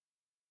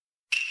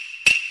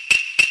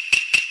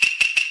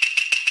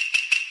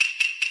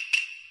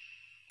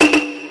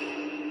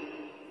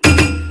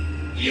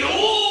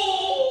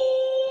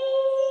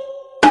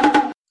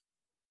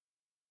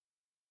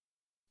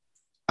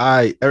All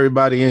right,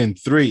 everybody in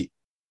 3,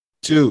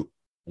 2,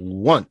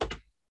 1.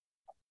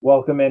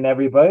 Welcome in,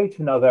 everybody,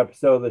 to another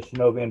episode of the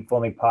Shinobi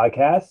Unfolding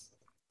Podcast.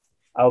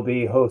 I'll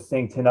be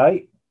hosting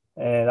tonight,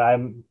 and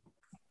I'm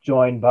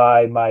joined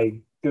by my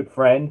good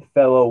friend,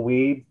 fellow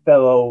weeb,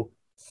 fellow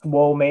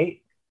swole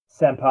mate,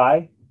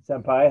 Sempai.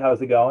 Senpai,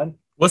 how's it going?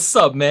 What's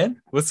up, man?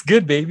 What's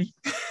good, baby?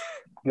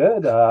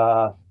 Good.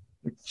 Before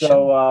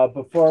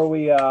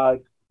we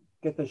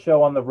get the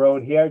show on the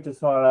road here,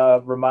 just want to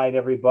remind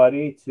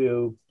everybody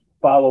to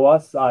follow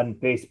us on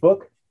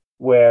Facebook,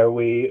 where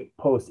we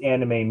post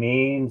anime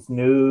memes,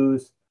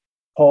 news,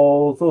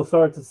 polls, all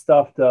sorts of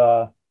stuff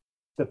to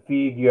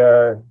feed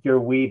your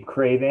weeb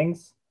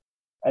cravings.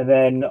 And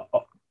then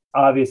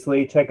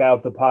obviously check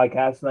out the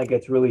podcast when that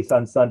gets released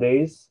on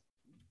Sundays.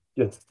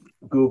 Just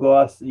Google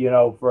us,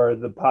 for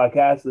the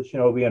podcast, the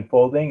Shinobi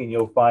Unfolding, and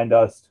you'll find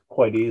us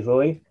quite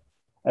easily.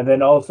 And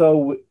then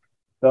also,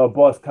 the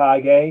boss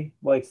Kage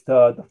likes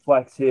to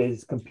flex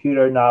his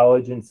computer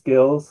knowledge and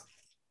skills.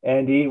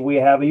 And we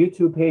have a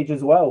YouTube page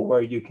as well,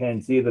 where you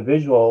can see the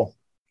visual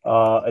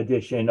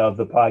edition of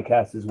the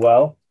podcast as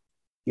well.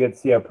 You get to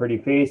see our pretty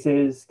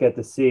faces, get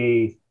to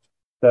see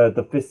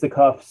the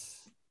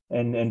fisticuffs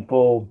in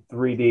full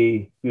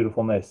 3D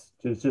beautifulness.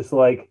 Just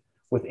like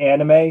with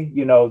anime,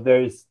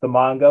 there's the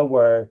manga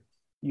where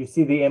you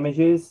see the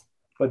images,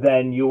 but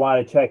then you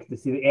want to check to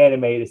see the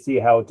anime to see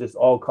how it just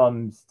all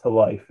comes to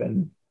life.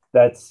 And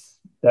that's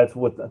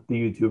what the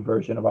YouTube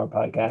version of our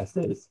podcast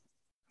is.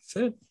 That's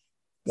it.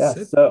 Yeah,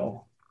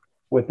 so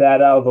with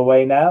that out of the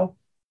way now,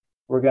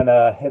 we're going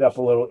to hit up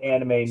a little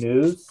anime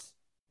news.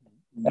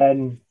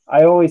 And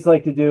I always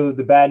like to do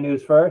the bad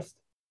news first.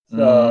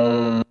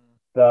 So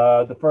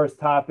the first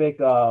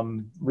topic,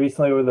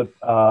 recently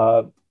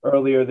or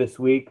earlier this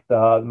week, the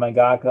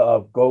mangaka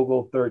of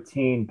Gogol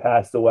 13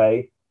 passed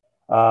away.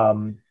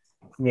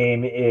 His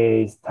name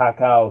is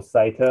Takao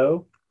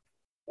Saito.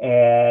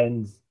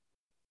 And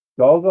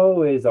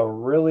Gogo is a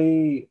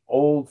really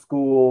old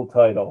school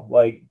title.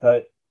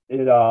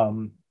 It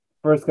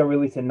first got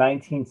released in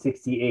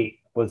 1968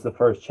 was the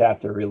first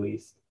chapter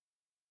released.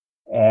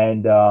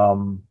 And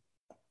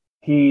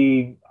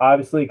he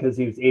obviously, because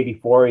he was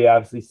 84, he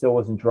obviously still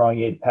wasn't drawing.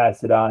 He had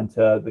passed it on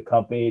to the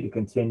company to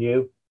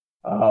continue.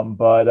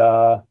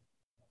 But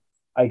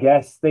I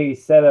guess they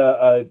set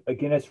a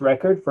Guinness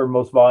record for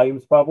most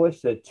volumes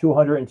published at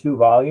 202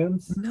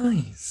 volumes.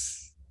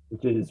 Nice.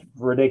 Which is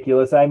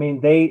ridiculous. I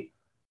mean,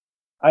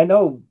 I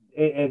know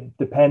it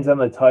depends on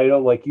the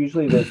title. Like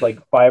usually there's like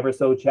 5 or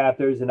so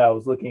chapters, and I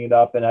was looking it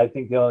up, and I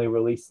think they only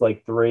released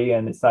like 3,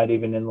 and it's not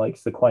even in like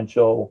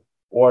sequential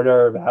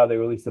order of how they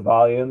release the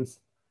volumes.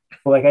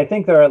 But like I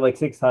think they're at like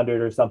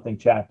 600 or something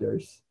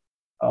chapters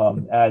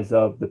as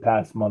of the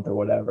past month or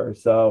whatever.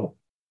 So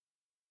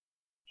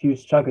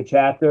huge chunk of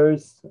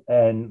chapters,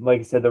 and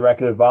like I said, the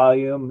record of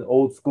volume,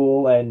 old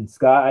school. And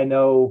Scott, I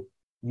know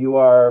you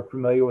are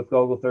familiar with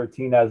Gogol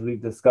 13 as we've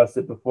discussed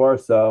it before,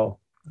 so.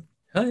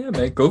 Hell yeah,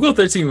 man. Gogol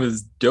 13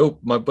 was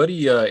dope. My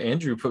buddy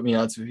Andrew put me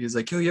onto it. He was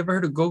like, yo, you ever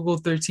heard of Gogol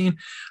 13?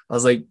 I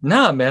was like,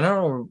 nah, man, I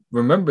don't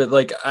remember.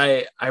 Like,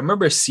 I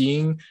remember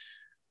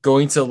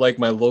going to like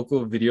my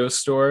local video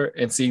store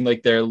and seeing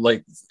like their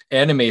like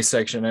anime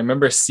section. I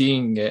remember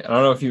seeing it. I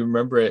don't know if you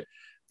remember it.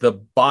 The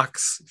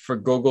box for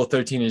Gogol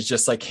 13 is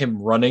just like him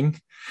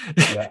running.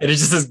 Yeah. And it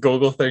just says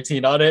Gogol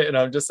 13 on it. And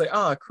I'm just like,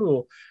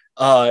 cool.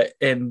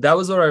 And that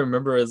was what I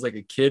remember as like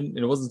a kid. And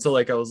it wasn't until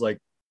like I was like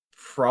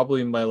probably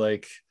in my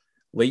like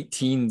late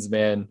teens,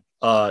 man,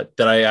 that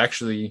I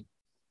actually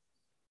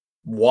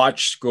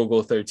watched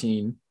Gogol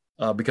 13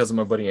 because of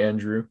my buddy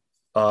Andrew.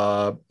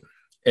 And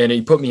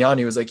he put me on.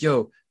 He was like,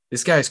 yo,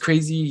 this guy's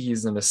crazy.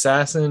 He's an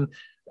assassin.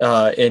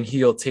 And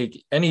he'll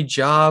take any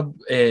job,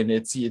 and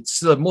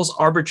it's the most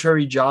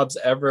arbitrary jobs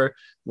ever,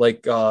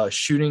 like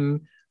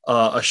shooting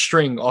a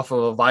string off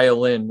of a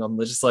violin. I'm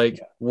just like,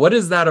 what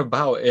is that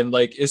about? And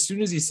like as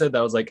soon as he said that,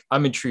 I was like,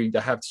 I'm intrigued.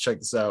 I have to check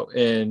this out.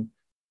 And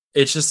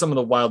it's just some of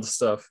the wild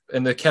stuff.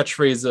 And the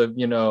catchphrase of,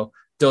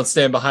 don't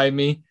stand behind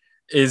me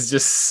is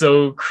just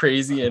so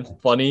crazy and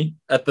funny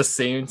at the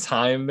same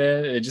time,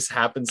 man. It just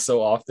happens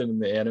so often in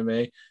the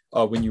anime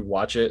when you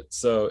watch it.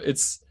 So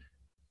it's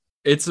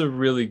a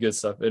really good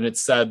stuff. And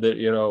it's sad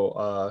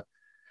that,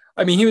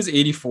 I mean, he was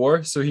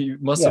 84, so he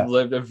must have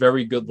lived a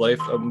very good life.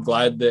 I'm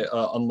glad that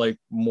unlike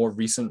more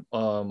recent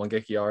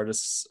mangeki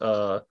artists,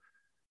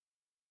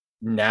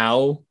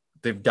 now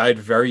they've died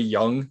very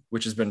young,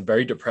 which has been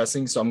very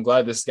depressing. So I'm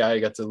glad this guy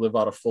got to live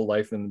out a full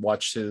life and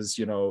watch his,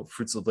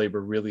 fruits of labor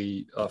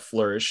really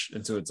flourish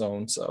into its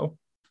own. So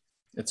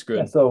it's good.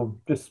 Yeah, so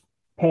just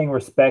paying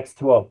respects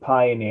to a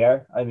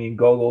pioneer. I mean,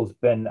 Gogol's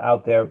been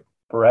out there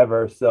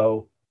forever.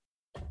 So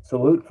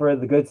salute for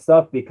the good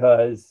stuff,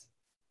 because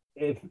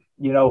if,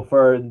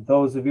 for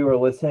those of you who are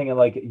listening and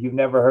like you've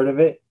never heard of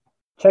it,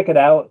 check it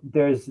out.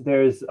 There's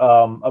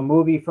a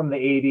movie from the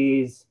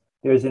 80s.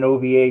 There's an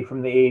OVA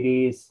from the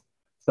 80s.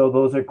 So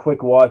those are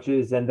quick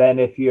watches. And then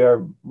if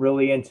you're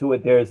really into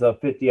it, there's a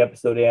 50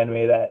 episode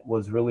anime that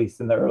was released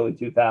in the early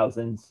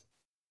 2000s.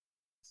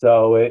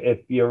 So if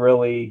you're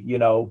really,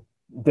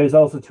 there's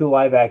also 2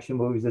 live action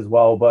movies as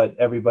well, but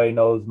everybody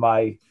knows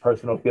my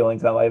personal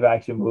feelings on live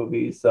action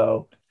movies.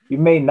 So you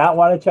may not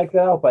want to check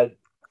that out, but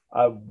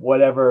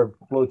whatever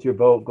floats your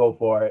boat, go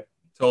for it.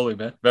 Totally,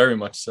 man. Very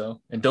much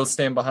so. And don't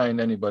stand behind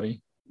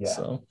anybody. Yeah.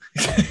 So.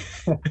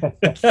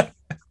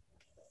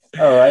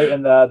 All right.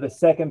 And the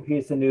second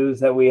piece of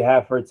news that we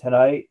have for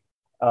tonight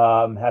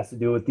has to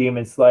do with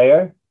Demon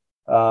Slayer,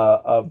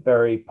 a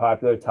very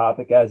popular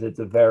topic as it's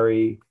a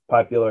very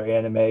popular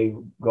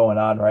anime going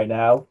on right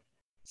now.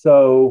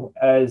 So,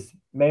 as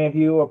many of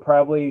you are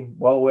probably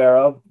well aware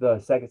of, the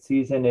second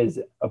season is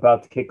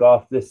about to kick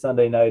off this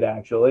Sunday night,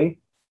 actually.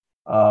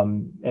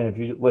 And if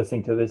you're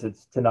listening to this,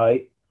 it's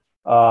tonight.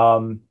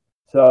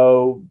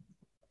 So,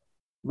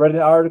 read an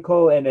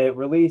article and it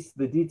released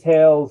the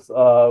details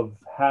of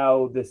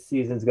how this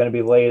season is going to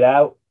be laid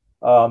out.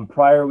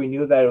 Prior, we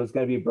knew that it was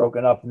going to be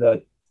broken up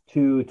into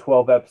 2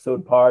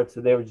 12-episode parts.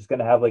 So, they were just going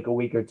to have like a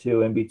week or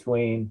two in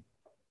between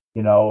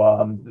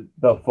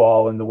the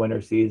fall and the winter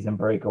season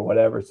break or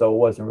whatever. So it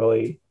wasn't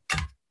really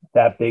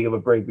that big of a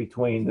break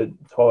between the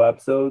 12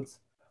 episodes.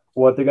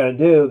 What they're going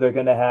to do, they're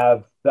going to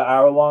have the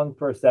hour-long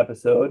first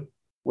episode,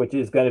 which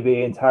is going to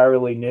be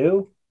entirely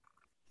new.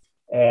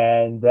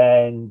 And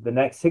then the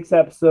next 6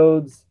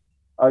 episodes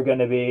are going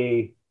to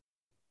be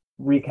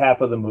recap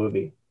of the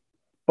movie.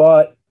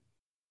 But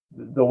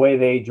the way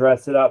they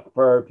dress it up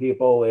for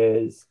people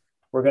is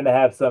we're going to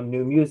have some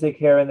new music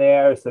here and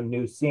there, some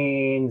new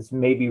scenes,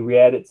 maybe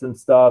re-edit some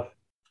stuff.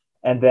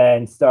 And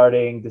then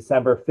starting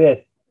December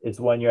 5th is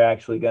when you're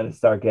actually going to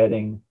start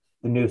getting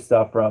the new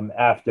stuff from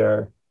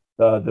after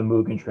the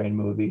Mugen Train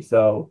movie.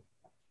 So,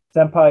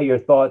 Senpai, your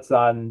thoughts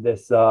on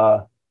this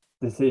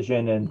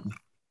decision and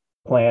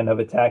plan of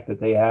attack that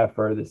they have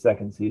for the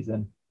second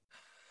season?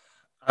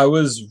 I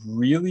was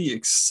really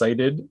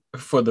excited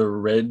for the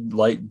Red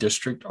Light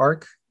District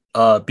arc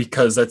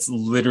because that's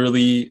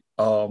literally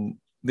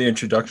the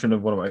introduction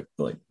of one of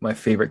my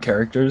favorite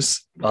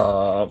characters,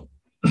 and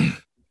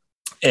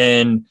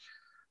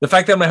the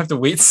fact that I'm gonna have to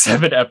wait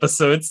 7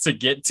 episodes to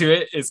get to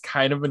it is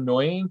kind of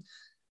annoying.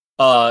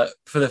 For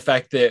the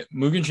fact that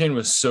Mugen Train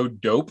was so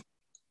dope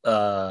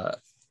that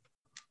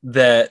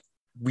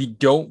we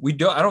don't.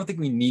 I don't think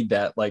we need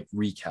that like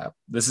recap.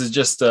 This is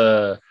just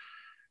a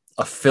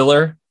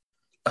filler.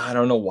 I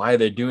don't know why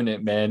they're doing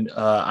it, man.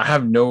 I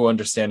have no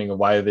understanding of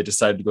why they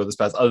decided to go this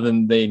path, other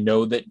than they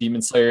know that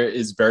Demon Slayer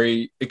is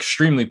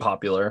extremely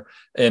popular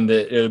and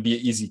that it'll be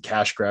an easy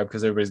cash grab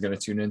because everybody's going to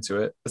tune into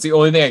it. That's the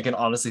only thing I can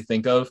honestly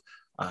think of.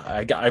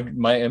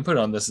 My input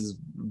on this is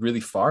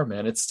really far,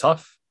 man. It's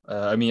tough.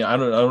 I don't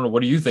know.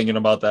 What are you thinking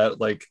about that?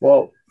 Like,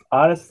 well,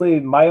 honestly,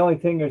 my only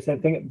thing you're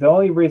saying, the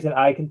only reason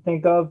I can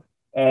think of,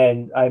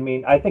 and I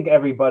mean, I think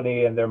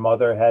everybody and their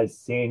mother has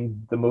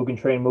seen the Mugen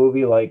Train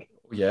movie. Like,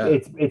 yeah,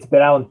 it's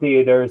been out in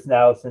theaters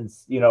now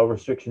since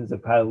restrictions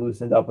have kind of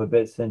loosened up a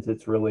bit since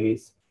its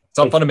release. It's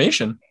on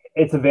Funimation.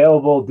 It's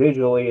available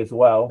digitally as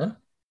well.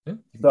 Yeah,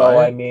 so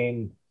I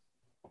mean,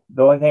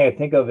 the only thing I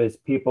think of is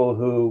people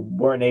who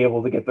weren't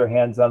able to get their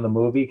hands on the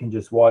movie can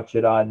just watch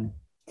it on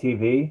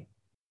TV.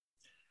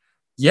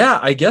 Yeah,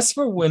 I guess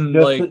for when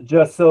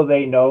just so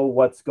they know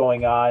what's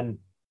going on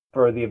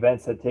for the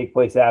events that take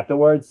place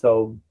afterwards.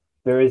 So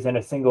there isn't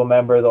a single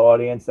member of the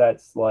audience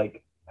that's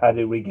like, how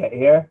did we get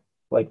here?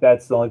 Like,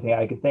 that's the only thing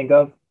I could think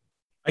of.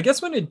 I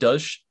guess when it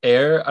does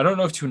air, I don't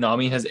know if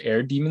Toonami has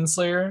aired Demon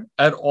Slayer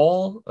at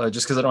all,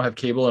 just because I don't have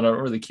cable and I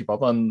don't really keep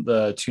up on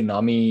the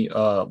Toonami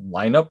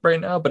lineup right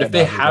now. But if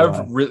they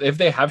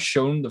have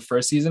shown the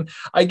first season,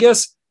 I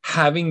guess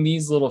having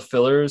these little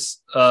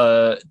fillers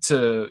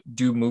to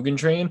do Mugen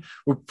Train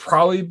would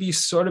probably be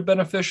sort of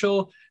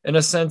beneficial in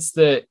a sense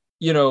that,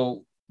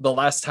 the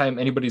last time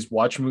anybody's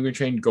watched Mugen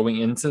Train going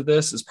into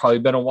this has probably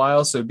been a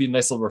while. So it'd be a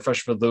nice little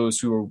refresh for those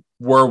who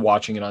were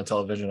watching it on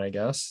television, I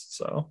guess.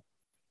 So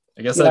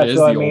I guess that is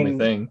the only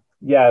thing.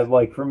 Yeah,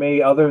 like for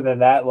me, other than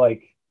that,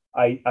 like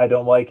I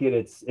don't like it.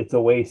 It's a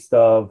waste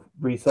of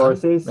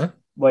resources. Yeah.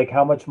 Like,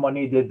 how much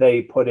money did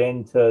they put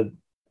into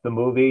the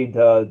movie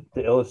to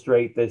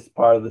illustrate this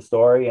part of the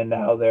story, and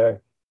now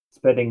they're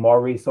spending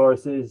more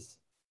resources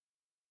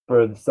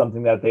for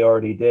something that they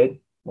already did?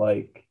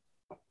 Like,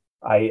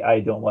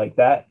 I don't like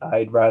that.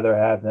 I'd rather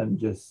have them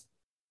just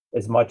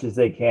as much as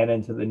they can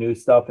into the new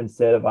stuff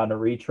instead of on a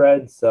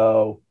retread.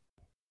 So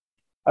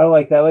I don't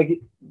like that. Like,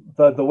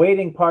 the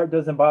waiting part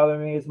doesn't bother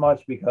me as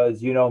much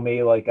because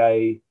me, like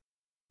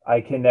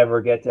I can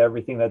never get to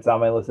everything that's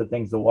on my list of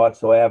things to watch,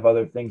 so I have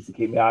other things to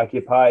keep me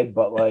occupied.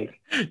 But like,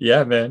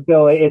 yeah, man,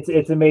 still,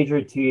 it's a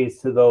major tease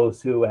to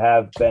those who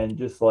have been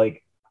just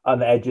like on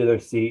the edge of their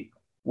seat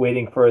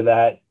waiting for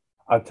that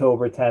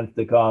October 10th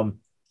to come.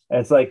 And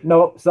it's like,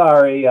 nope,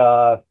 sorry,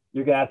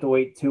 you're gonna have to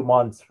wait 2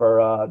 months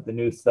for the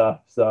new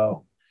stuff.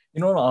 So,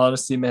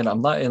 honestly, man,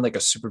 I'm not in like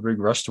a super big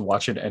rush to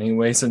watch it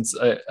anyway, since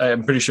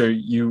I'm pretty sure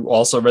you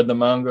also read the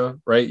manga,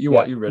 right? You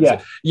read it.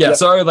 Yeah. Yep.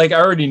 So like,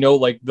 I already know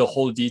like the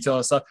whole detail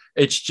and stuff.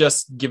 It's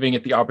just giving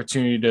it the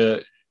opportunity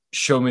to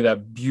show me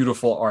that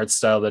beautiful art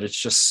style that it's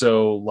just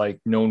so like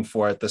known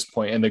for at this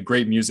point, and the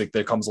great music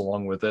that comes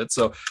along with it.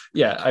 So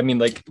yeah, I mean,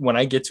 like when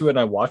I get to it and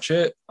I watch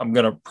it, I'm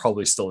gonna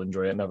probably still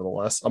enjoy it.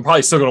 Nevertheless, I'm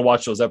probably still gonna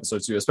watch those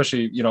episodes too,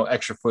 especially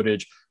extra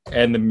footage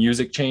and the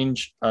music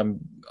change. I'm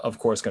of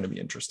course gonna be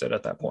interested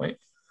at that point.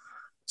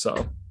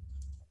 So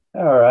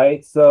All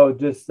right. So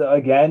just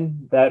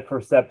again, that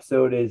first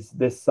episode is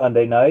this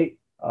Sunday night.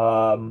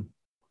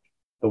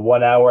 The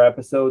 1 hour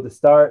episode to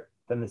start,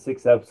 then the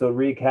 6 episode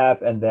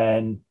recap, and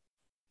then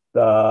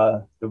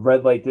the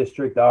red light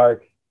district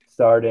arc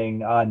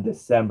starting on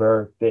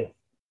December 5th.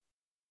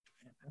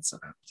 that's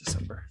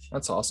December.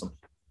 That's awesome.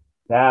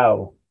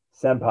 Now,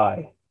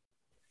 Senpai,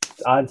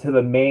 on to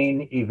the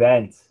main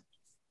event.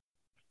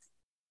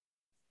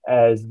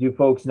 As you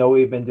folks know,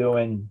 we've been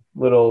doing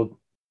little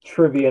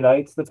trivia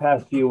nights the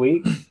past few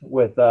weeks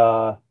with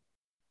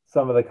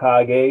some of the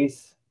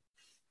Kages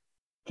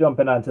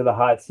jumping onto the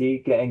hot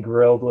seat, getting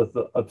grilled with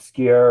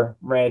obscure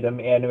random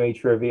anime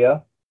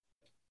trivia.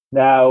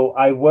 Now,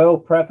 I will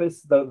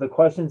preface the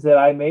questions that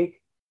I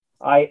make.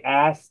 I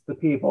ask the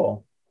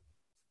people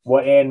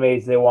what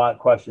animes they want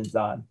questions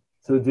on.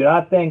 So do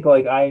not think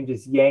like I am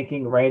just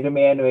yanking random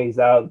animes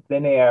out of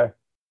thin air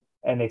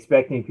and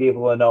expecting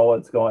people to know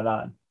what's going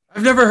on.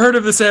 I've never heard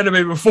of this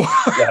anime before.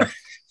 Yes.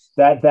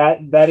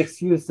 That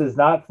excuse does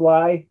not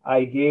fly.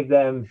 I gave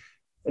them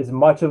as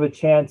much of a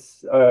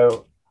chance,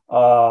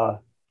 a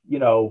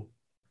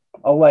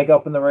leg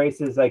up in the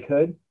race as I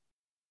could.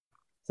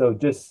 So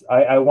just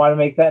I want to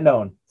make that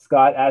known.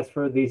 Scott asked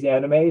for these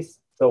animes,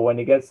 so when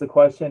he gets the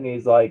question,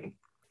 he's like,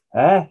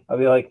 "Eh?" I'll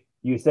be like,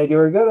 "You said you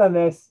were good on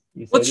this.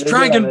 You said What's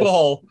Dragon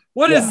Ball?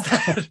 What is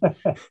that?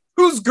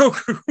 Who's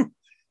Goku?"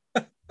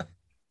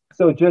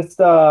 So just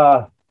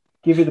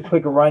give you the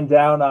quick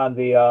rundown on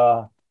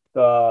the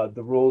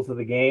rules of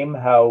the game,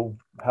 how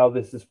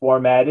this is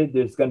formatted.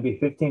 There's going to be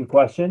 15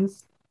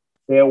 questions.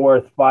 They're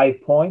worth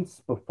 5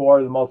 points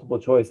before the multiple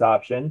choice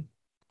option.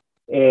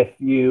 If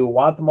you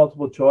want the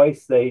multiple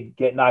choice, they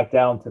get knocked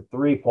down to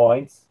 3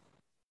 points.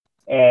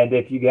 And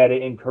if you get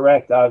it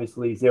incorrect,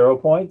 obviously 0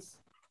 points.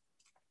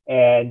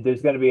 And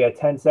there's going to be a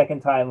 10-second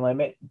time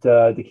limit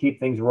to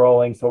keep things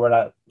rolling, so we're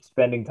not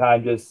spending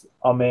time just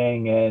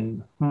umming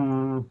and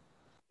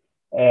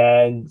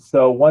And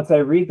so once I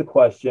read the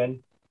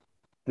question,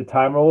 the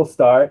timer will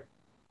start.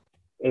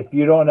 If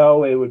you don't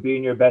know, it would be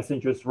in your best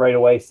interest right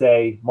away,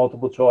 say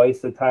multiple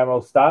choice. The timer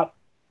will stop.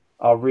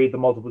 I'll read the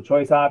multiple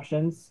choice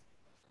options.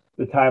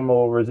 The timer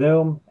will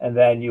resume, and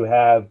then you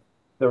have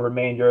the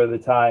remainder of the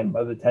time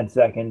of the 10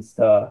 seconds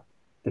to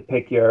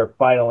pick your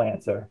final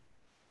answer.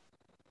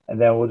 And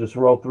then we'll just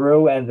roll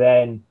through, and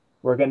then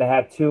we're going to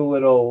have 2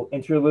 little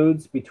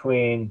interludes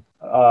between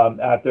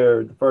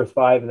after the first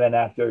 5 and then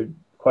after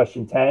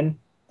question 10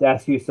 to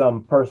ask you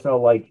some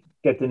personal, like,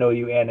 get to know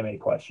you anime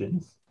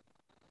questions.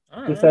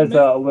 All Just right, as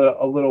a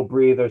little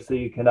breather so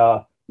you can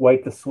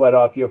wipe the sweat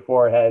off your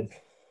forehead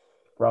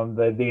from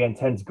the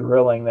intense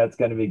grilling that's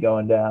going to be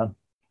going down.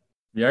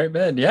 Yeah, right,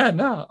 man. Yeah,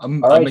 no,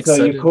 I'm All right, excited.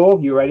 so you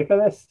cool? You ready for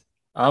this?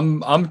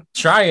 I'm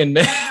trying,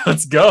 man.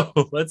 Let's go.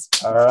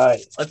 All right.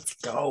 Let's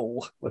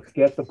go. Let's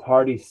get the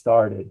party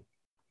started.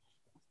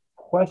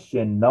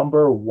 Question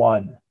number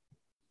 1.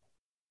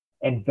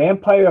 In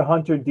Vampire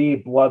Hunter D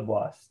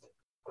Bloodlust,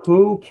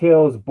 who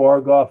kills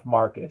Borgoff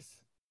Marcus?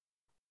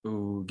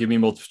 Ooh, give me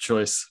multiple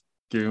choice.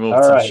 All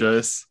right.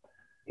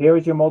 Here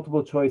is your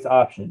multiple choice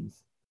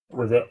options.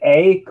 Was it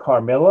A,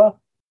 Carmilla,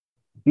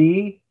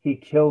 B, he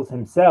kills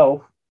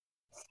himself,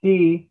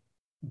 C,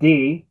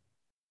 D,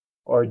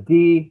 or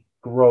D,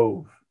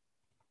 Grove?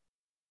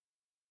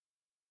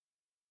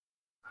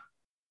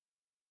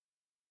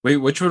 Wait,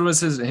 which one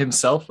was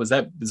himself? Is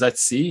that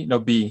C? No,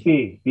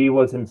 B. B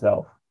was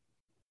himself.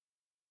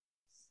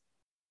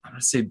 I'm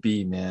gonna say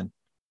B, man.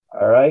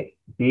 All right.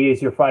 B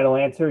is your final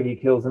answer. He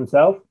kills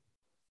himself.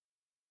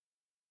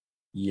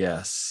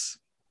 Yes.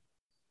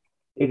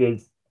 It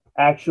is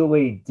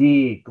actually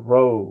D,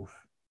 Grove.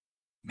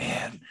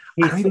 Man,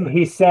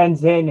 he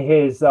sends in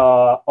his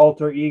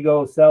alter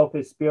ego self,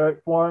 his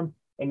spirit form,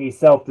 and he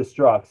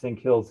self-destructs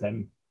and kills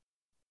him.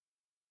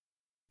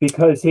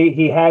 Because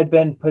he had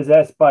been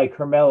possessed by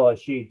Carmilla,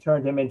 she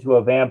turned him into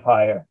a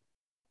vampire.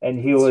 And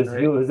he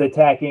was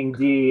attacking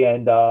D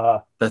and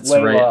that's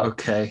Layla. right.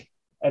 Okay.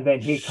 And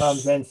then he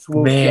comes in,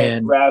 swoops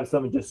in, grabs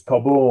him, and just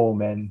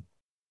kaboom, and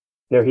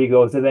there he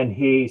goes. And then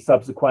he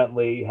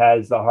subsequently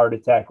has a heart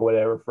attack or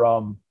whatever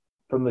from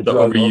the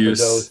drug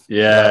overdose.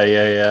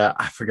 Yeah.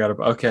 I forgot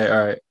about. Okay,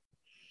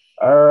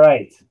 all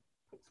right.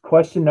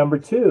 Question number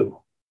 2.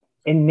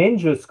 In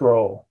Ninja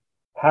Scroll,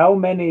 how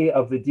many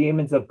of the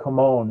demons of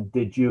Kamon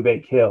did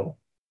Jubei kill?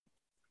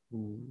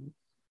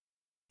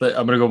 But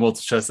I'm gonna go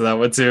multiple choice on that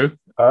one too.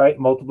 All right,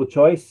 multiple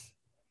choice.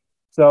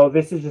 So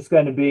this is just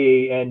going to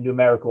be in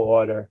numerical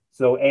order.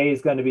 So A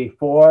is going to be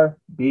 4,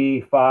 B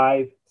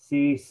 5,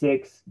 C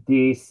 6,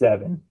 D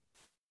 7.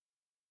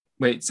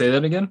 Wait, say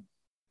that again.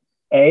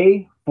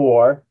 A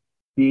 4,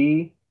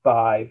 B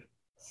 5,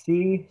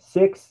 C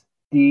 6,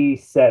 D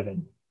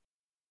 7.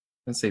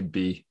 Let's say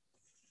B.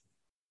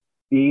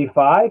 B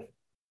 5.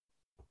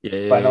 Yeah,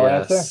 yeah, Final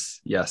answer?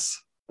 yes.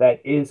 Yes.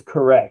 That is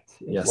correct.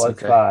 It Yes. was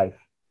Okay. five.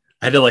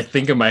 I had to like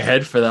think in my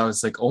head for that. I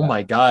was like, oh Yeah.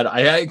 my God.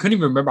 I couldn't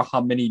even remember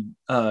how many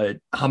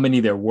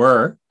there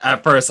were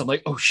at first. I'm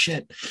like, oh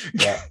shit.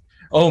 Yeah.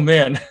 Oh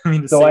man. I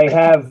mean to So say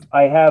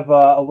I have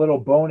a little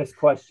bonus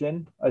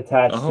question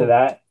attached to oh,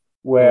 that, oh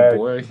where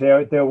boy.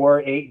 there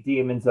were eight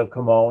demons of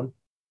Kimon.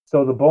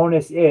 So the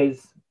bonus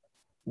is,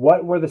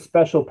 what were the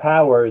special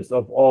powers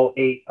of all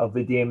eight of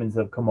the demons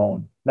of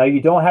Kimon? Now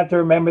you don't have to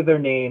remember their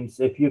names.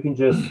 If you can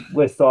just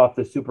list off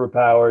the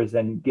superpowers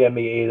and give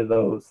me eight of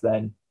those,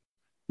 then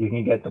you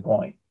can get the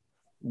point.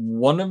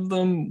 One of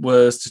them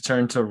was to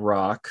turn to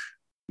rock.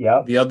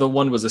 Yep. The other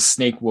one was a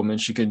snake woman.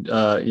 She could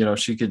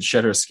she could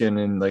shed her skin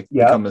and like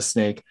become Yep. a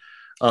snake.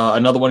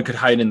 Another one could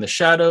hide in the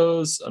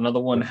shadows. Another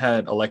one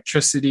had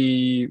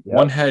electricity.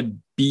 One Yep.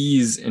 had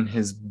bees in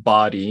his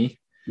body.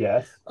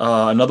 Yes.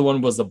 Another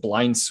one was the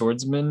blind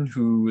swordsman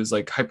who is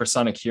like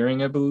hypersonic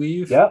hearing, I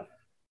believe. Yep.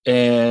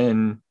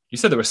 And you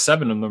said there were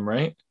seven of them,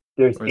 right?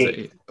 There's Or is it eight.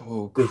 eight?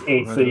 Oh, There's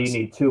eight, so you Christ.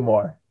 need two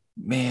more.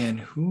 Man,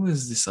 who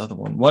is this other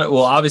one? What?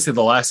 Well, obviously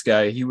the last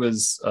guy, he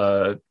was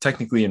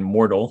technically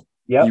immortal.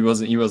 Yep.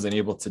 He wasn't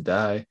able to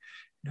die.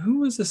 And who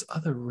was this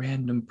other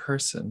random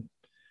person?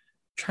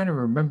 I'm trying to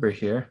remember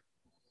here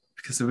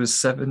because it was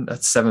seven.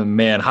 That's seven.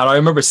 Man, how do I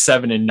remember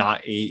seven and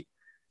not eight?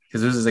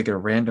 Because this is like a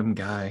random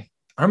guy.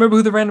 I don't remember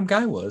who the random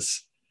guy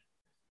was.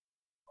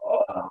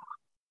 Oh,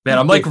 Man,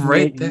 I'm like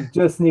right you there.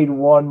 just need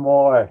one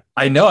more.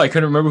 I know. I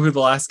couldn't remember who the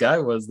last guy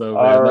was though,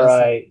 All man. That's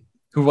right.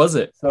 who was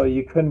it? So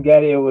you couldn't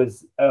get it. It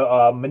was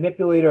a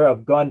manipulator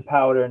of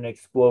gunpowder and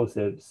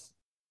explosives.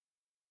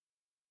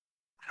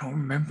 I don't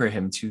remember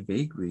him too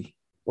vaguely.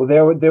 Well,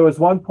 there was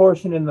one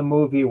portion in the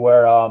movie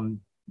where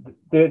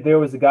there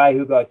was a guy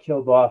who got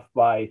killed off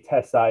by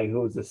Tessai,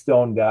 who was a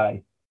stone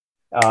guy.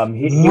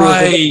 He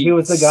Right.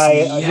 was the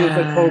guy, he was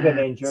a Koga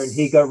ninja, and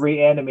he got Yes.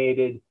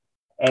 reanimated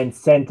and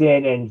sent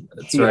in, and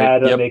That's she right.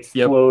 had him Yep. Yep.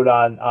 explode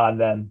on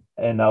them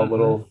in a Hmm.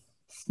 little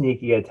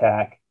sneaky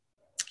attack.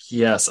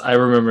 Yes, I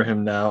remember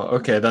him now.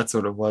 Okay, that's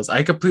what it was.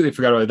 I completely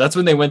forgot about it. That's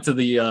when they went to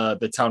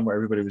the town where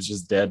everybody was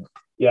just dead.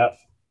 Yep.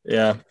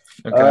 Yeah.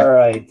 All Okay.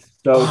 right.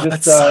 So Oh,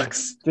 that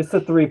sucks. just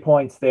the 3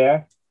 points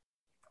there.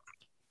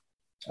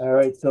 All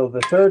right. So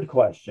the third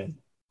question.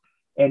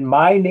 In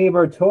My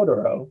Neighbor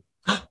Totoro,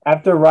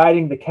 after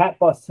riding the cat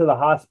bus to the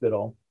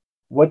hospital,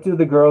 what do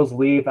the girls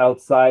leave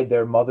outside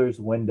their mother's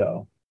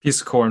window?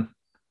 Piece of corn.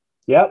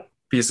 Yep.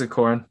 Piece of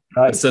corn. It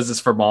Nice. says it's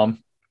for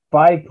mom.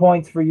 5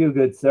 points for you,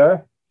 good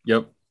sir.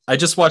 Yep. I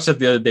just watched it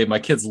the other day. My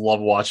kids love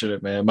watching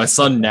it, man. My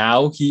son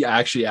now, he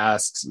actually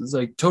asks, it's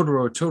like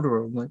Totoro,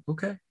 Totoro. I'm like,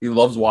 okay. He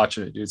loves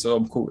watching it, dude. So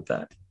I'm cool with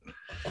that.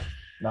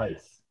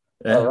 Nice.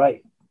 All Yeah.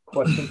 right.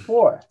 Question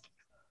 4.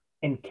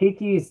 In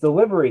Kiki's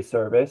delivery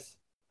service,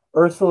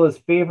 Ursula's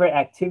favorite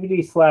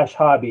activity slash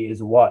hobby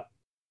is what?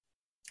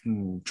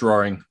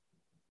 Drawing.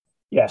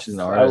 Yes, She's an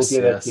I will artist,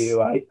 give that to yes.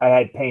 you. I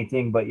had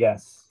painting, but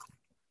yes.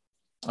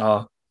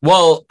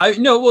 Well, I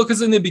no, well,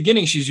 because in the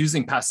beginning she's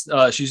using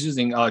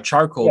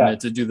charcoal Yeah. man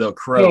to do the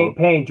crow.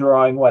 Paint,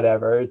 drawing,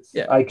 whatever. It's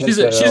Yeah, I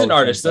consider it she's all an the same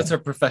artist. That's thing.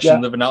 her profession, Yeah,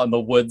 living out in the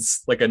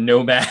woods like a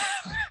nomad.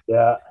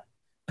 yeah.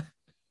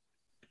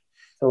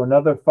 So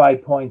another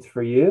 5 points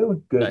for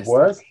you. Good Nice,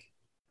 work. nice.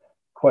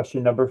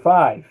 Question number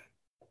 5.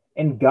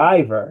 In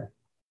Guyver,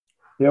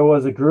 there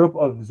was a group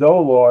of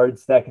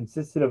Zoolords that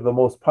consisted of the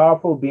most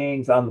powerful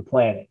beings on the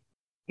planet,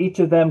 each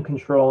of them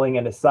controlling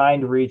an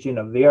assigned region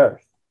of the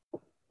Earth.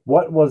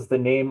 What was the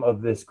name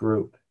of this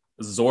group?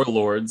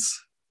 Zorlords.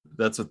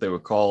 That's what they were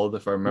called,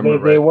 if I remember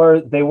They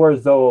right. were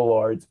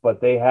Zoolords,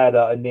 but they had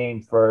a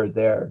name for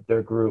their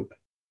group.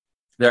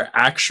 Their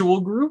actual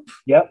group?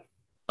 Yep.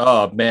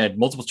 Oh man,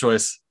 multiple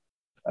choice.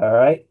 All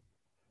right.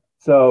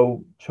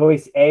 So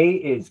choice A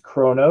is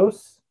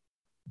Kronos,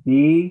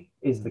 B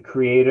is the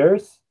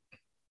Creators,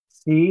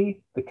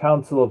 C the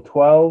Council of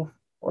 12,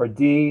 or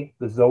D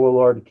the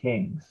Zoolord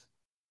Kings.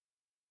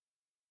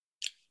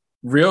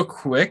 Real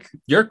quick,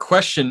 your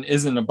question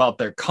isn't about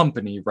their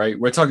company, right?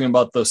 We're talking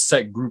about the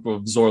set group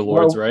of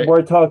Zorlords, right?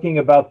 We're talking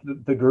about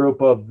the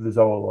group of the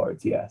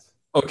Zoolords, yes.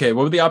 Okay,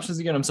 what were the options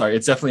again? I'm sorry,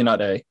 it's definitely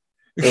not A.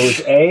 It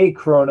was A,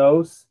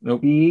 Kronos,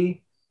 Nope.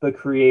 B, the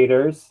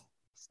Creators,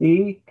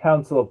 C,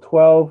 Council of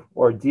 12,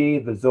 or D,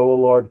 the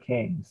Zoolord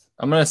Kings.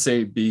 I'm gonna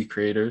say B,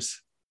 creators.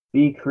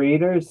 B,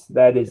 Creators,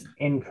 that is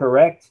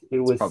incorrect. It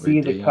It's was probably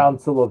C, D, the yeah.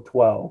 Council of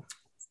 12.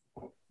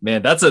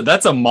 Man, that's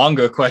a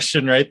manga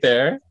question right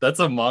there.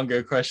 That's a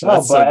manga question. No,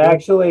 That's so but good.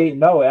 actually,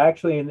 no,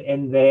 actually,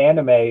 in the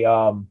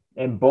anime,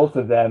 in both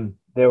of them,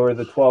 there were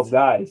the 12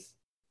 guys.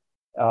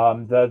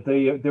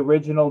 The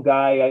original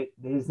guy,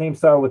 his name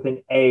started with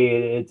an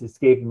A. It's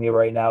escaping me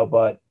right now,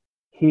 but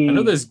I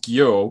know he, there's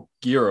Giro.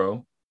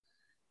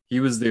 He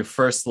was the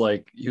first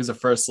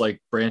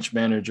like branch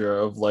manager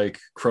of like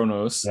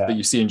Kronos that yeah.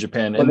 you see in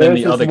Japan. Well, And then there's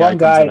the this other guy one comes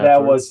guy in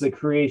that was afterwards. the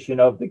creation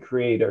of the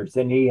creators,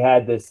 and he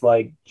had this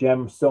like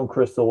gemstone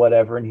crystal,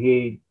 whatever, and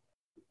he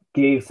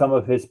gave some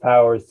of his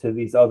powers to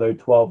these other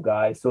 12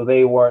 guys. So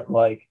they weren't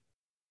like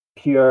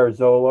pure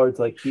Zolords.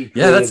 Like he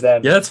Yeah, created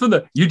them. that's from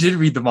the you did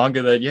read the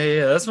manga that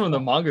that's from the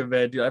manga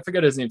man, dude. I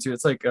forget his name too.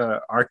 It's like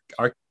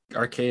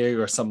archaic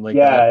or something like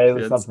that. Yeah, it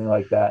was something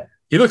like that.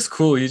 He looks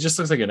cool. He just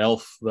looks like an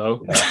elf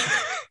though. Yeah.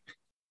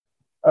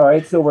 All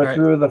right, so we're All right.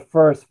 through the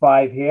first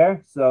five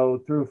here.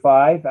 So through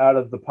five out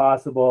of the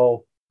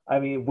possible, I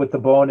mean, with the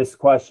bonus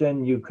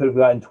question, you could have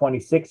gotten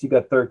 26. You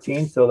got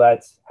 13, so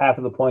that's half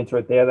of the points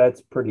right there.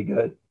 That's pretty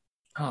good.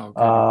 Oh,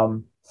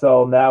 good.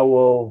 So now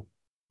we'll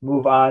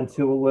move on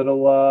to a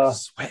little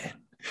Sweating.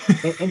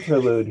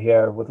 interlude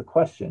here with a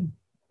question.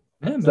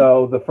 Yeah, man.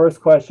 So the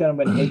first question I'm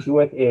going to hit you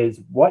with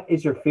is, what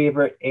is your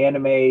favorite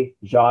anime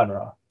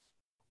genre?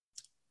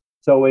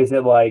 So is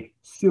it like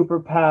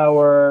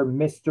superpower,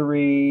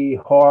 mystery,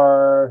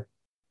 horror,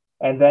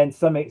 and then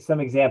some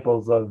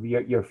examples of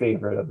your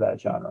favorite of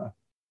that genre?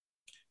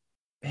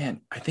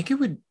 Man, I think it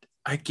would.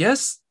 I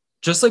guess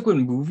just like with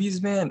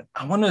movies, man,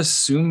 I want to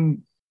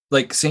assume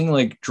like saying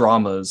like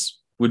dramas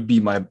would be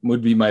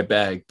my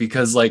bag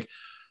because like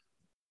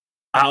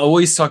I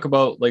always talk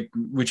about like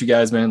with you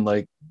guys, man,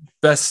 like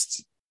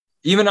best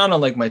even on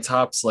like my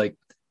tops, like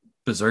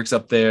Berserk's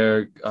up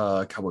there,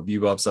 Cowboy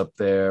Bebop's up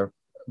there.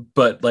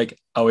 But like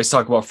I always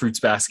talk about Fruits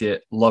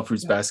Basket, love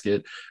Fruits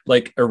Basket.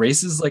 Like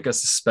Erase is like a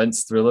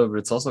suspense thriller, but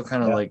it's also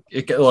kind of like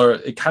it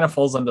kind of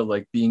falls under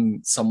like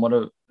being somewhat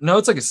of no,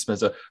 it's like a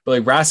suspense, but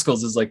like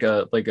Rascals is like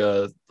a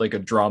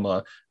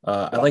drama.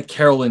 I like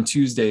Carol and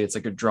Tuesday, it's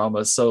like a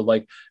drama. So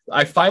like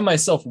I find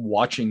myself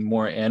watching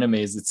more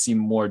animes that seem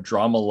more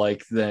drama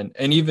like than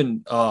and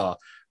even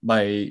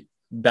my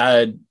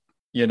bad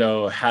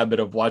habit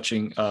of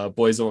watching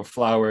Boys Over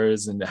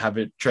Flowers and have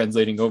it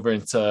translating over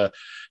into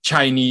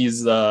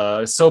Chinese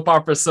soap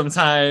operas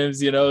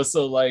sometimes,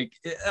 so like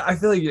I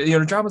feel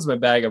like drama's my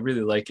bag. I really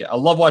like it. I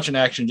love watching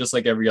action just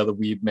like every other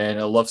weeb, man.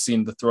 I love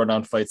seeing the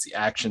throwdown fights, the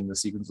action, the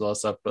sequence, all that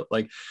stuff, but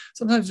like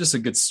sometimes just a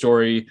good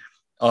story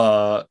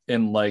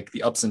in like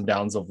the ups and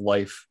downs of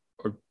life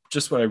or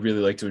just what I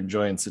really like to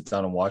enjoy and sit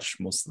down and watch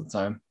most of the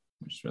time,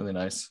 which is really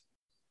nice.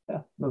 Yeah,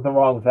 nothing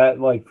wrong with that.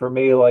 Like for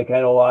me, like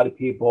I know a lot of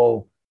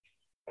people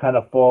kind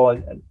of fall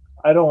and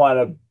I don't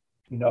want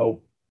to,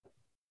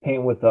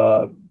 paint with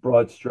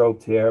broad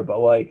strokes here, but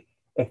like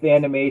if the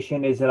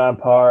animation isn't on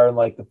par and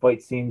like the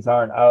fight scenes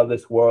aren't out of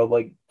this world,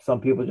 like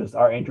some people just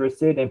are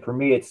interested. And for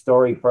me, it's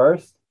story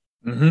first.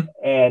 Mm-hmm.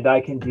 And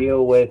I can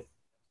deal with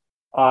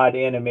odd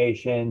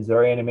animations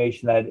or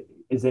animation that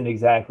isn't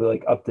exactly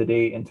like up to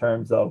date in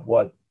terms of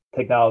what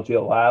technology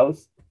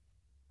allows.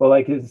 But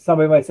like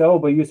somebody might say, oh,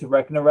 but you said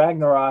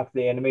Ragnarok,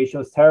 the animation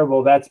was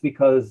terrible. That's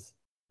because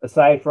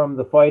aside from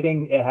the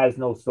fighting, it has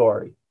no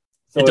story.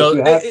 So if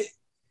you have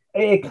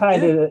it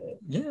kind of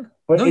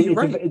but no, you're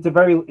right. It's a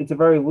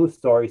very loose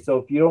story. So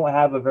if you don't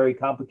have a very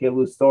complicated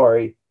loose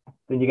story,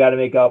 then you got to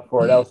make up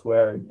for it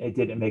elsewhere. It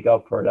didn't make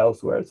up for it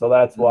elsewhere. So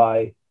that's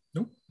why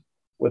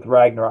with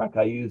Ragnarok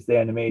I use the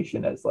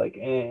animation as like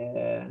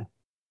Yeah,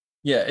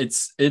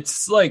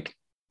 it's like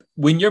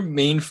when your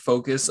main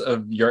focus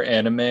of your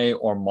anime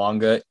or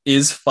manga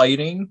is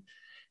fighting,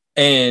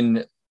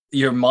 and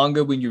your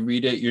manga, when you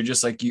read it, you're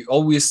just like,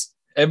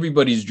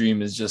 everybody's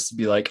dream is just to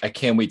be like, I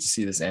can't wait to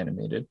see this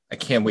animated. I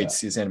can't wait to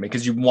see this anime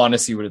because you want to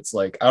see what it's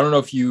like. I don't know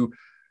if you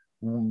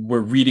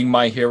were reading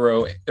My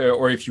Hero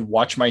or if you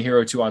watch My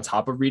Hero 2 on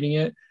top of reading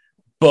it,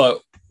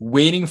 but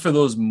waiting for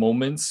those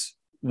moments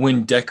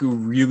when Deku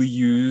really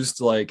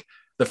used, like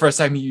the first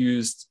time he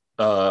used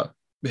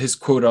his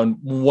quote on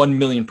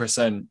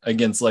 1,000,000%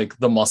 against like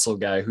the muscle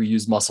guy who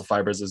used muscle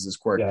fibers as his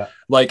quirk.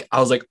 Like I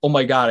was like, oh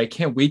my God, I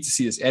can't wait to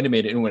see this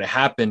animated. And when it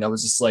happened, I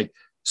was just like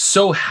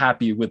so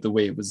happy with the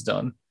way it was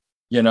done,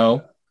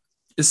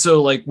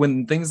 So like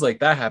when things like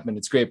that happen,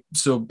 it's great.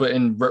 So, but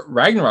in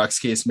Ragnarok's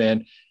case,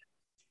 man,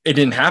 it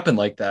didn't happen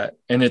like that.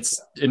 And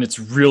it's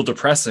real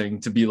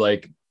depressing to be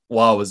like,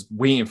 wow, I was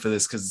waiting for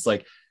this. Cause it's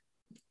like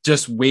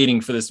just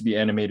waiting for this to be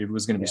animated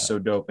was going to be so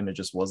dope. And it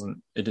just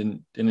wasn't, it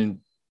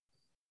didn't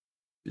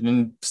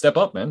step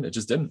up, man. It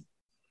just didn't.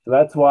 So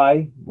that's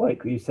why,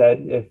 like you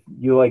said, if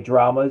you like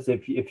dramas,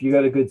 if you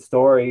got a good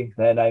story,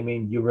 then I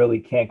mean, you really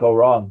can't go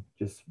wrong.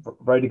 Just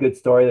write a good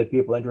story that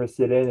people are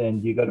interested in,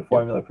 and you got a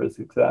formula for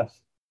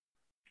success.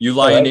 You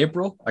Lie in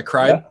April. I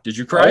cried. Yeah. Did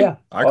you cry?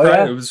 I cried.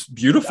 Yeah. It was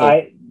beautiful.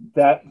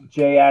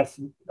 Jay asked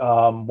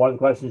one of the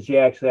questions Jay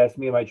actually asked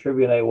me in my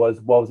trivia night was,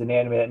 "What was an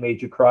anime that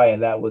made you cry?"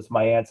 And that was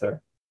my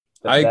answer.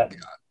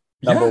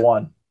 Number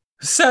one.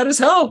 Sad as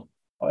hell.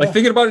 Like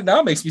thinking about it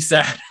now makes me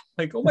sad.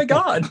 Like, oh my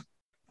God,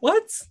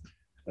 what?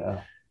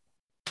 Yeah.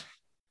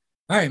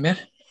 All right, man.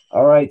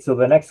 All right. So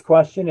the next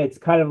question, it's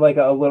kind of like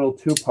a little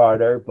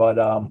two-parter, but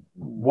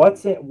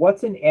what's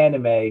an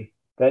anime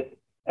that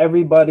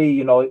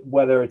everybody,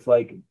 whether it's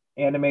like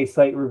anime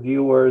site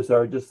reviewers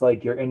or just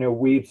like your inner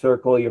weeb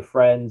circle, your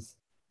friends,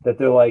 that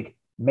they're like,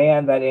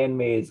 man, that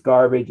anime is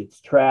garbage,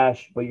 it's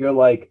trash, but you're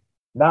like,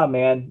 nah,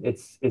 man,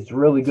 it's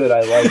really good.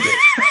 I like it.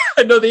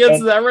 I know the answer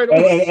to that right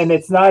away. And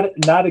it's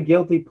not a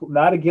guilty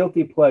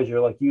pleasure.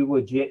 Like you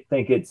legit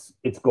think it's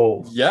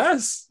gold.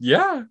 Yes.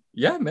 Yeah,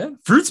 man.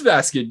 Fruits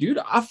Basket, dude.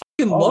 I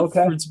fucking love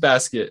Fruits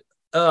Basket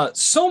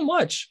so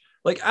much.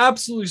 like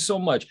absolutely so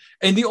much.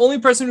 And the only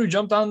person who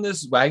jumped on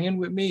this wagon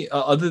with me,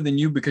 other than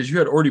you, because you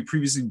had already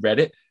previously read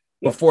it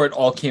before it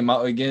all came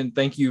out again.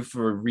 Thank you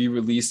for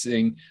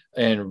re-releasing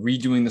and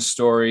redoing the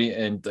story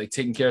and like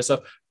taking care of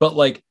stuff. But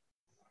like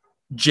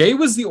Jay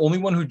was the only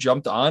one who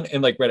jumped on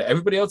and like read it.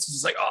 Everybody else was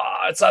just like,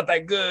 oh, it's not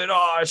that good.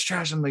 Oh, it's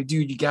trash. I'm like,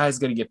 dude, you guys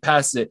got to get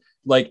past it.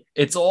 Like,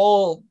 it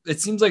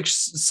seems like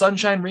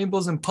sunshine,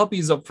 rainbows, and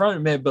puppies up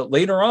front, man. But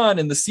later on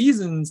in the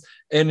seasons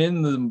and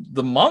in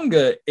the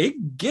manga,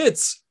 it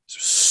gets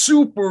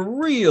super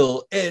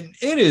real and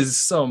it is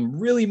some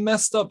really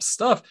messed up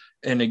stuff.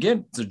 And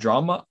again, it's a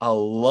drama. I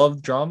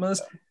love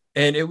dramas.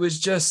 And it was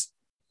just,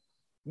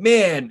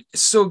 man,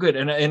 so good.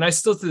 And I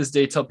still to this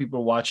day tell people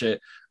to watch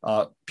it.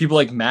 People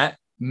like Matt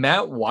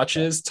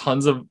watches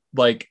tons of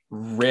like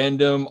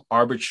random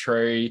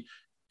arbitrary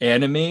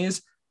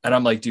animes, and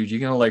I'm like, dude,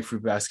 you're gonna like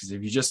Fruit Baskets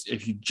if you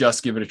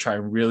just give it a try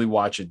and really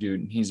watch it, dude.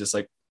 And he's just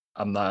like,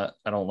 I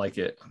don't like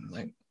it. I'm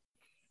like,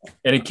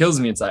 and it kills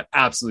me inside,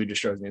 absolutely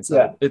destroys me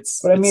inside. But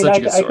I mean, I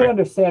can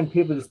understand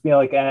people just being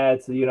like,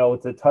 it's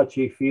it's a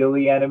touchy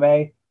feely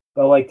anime.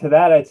 But like to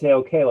that, I'd say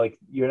okay, like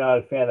you're not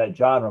a fan of that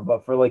genre.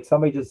 But for like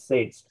somebody just to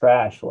say it's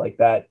trash like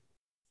that.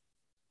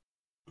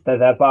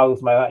 That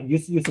boggles my mind.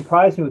 You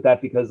surprised me with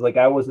that because like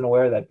I wasn't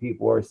aware that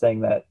people were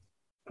saying that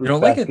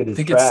Fruit Basket is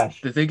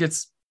trash. I think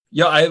it's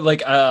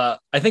I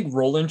think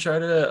Roland tried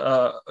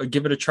to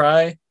give it a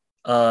try.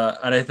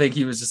 And I think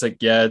he was just like,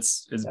 yeah,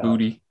 it's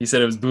booty. He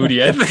said it was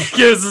booty. I think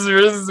it was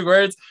his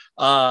words.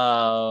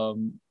 I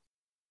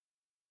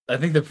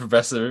think the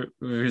professor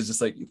was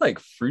just like, you like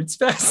Fruits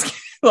Basket?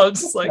 I'm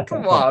just like,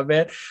 come on,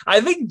 man. I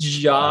think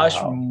Josh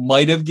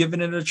might have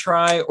given it a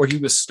try, or he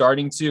was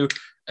starting to.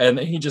 And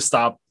he just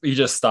stopped.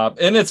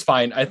 And it's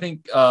fine. I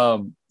think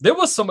there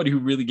was somebody who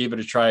really gave it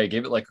a try. I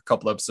gave it like a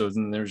couple episodes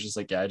and they were just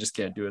like, yeah, I just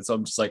can't do it. So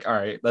I'm just like, all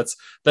right,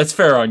 that's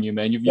fair on you,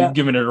 man. You've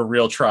given it a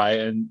real try.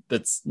 And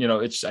that's,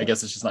 I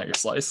guess it's just not your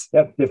slice.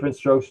 Yep. Different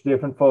strokes,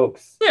 different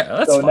folks. Yeah,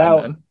 that's fine. So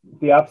now man.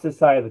 The opposite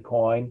side of the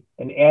coin,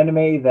 an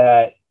anime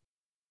that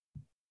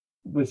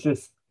was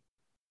just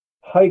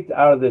hyped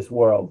out of this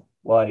world.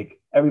 Like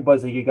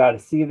everybody's like, you got to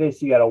see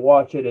this. You got to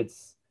watch it.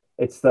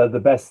 It's the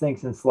best thing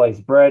since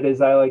sliced bread,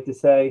 as I like to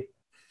say.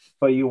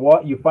 But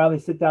you finally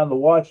sit down to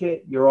watch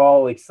it. You're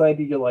all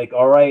excited. You're like,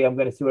 all right, I'm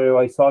going to see what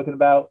everybody's talking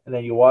about. And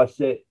then you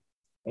watch it,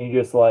 and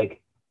you're just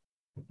like,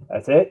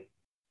 that's it?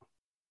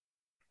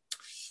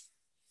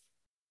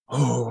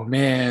 Oh,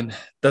 man.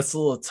 That's a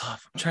little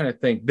tough. I'm trying to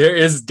think. There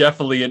is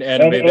definitely an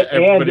anime that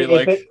everybody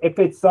likes. If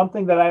it's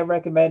something that I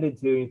recommended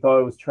to you and you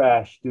thought it was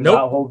trash, do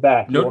not hold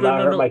back. You will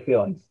not hurt my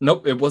feelings.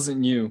 Nope, it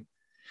wasn't you.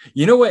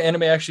 You know what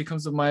anime actually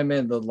comes to mind,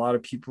 man, that a lot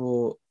of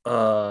people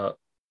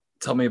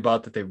tell me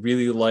about that they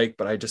really like,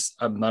 but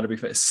I'm not a big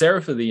fan.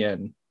 Seraph of the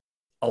End.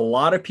 A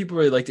lot of people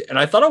really liked it, and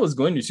I thought I was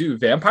going to too.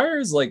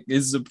 Vampires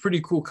is a pretty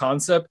cool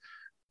concept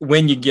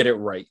when you get it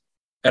right.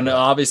 And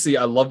obviously,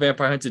 I love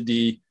Vampire Hunter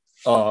D.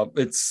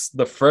 It's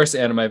the first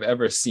anime I've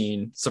ever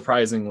seen,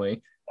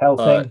 surprisingly.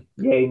 Hellsing,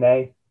 yay,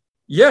 nay.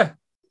 Yeah.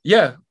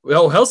 Yeah.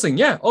 Oh, Hellsing.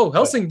 Yeah. Oh,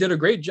 Hellsing did a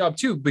great job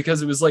too,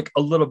 because it was like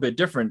a little bit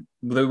different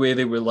the way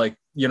they were like,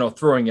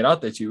 throwing it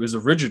out there to you. It was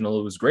original.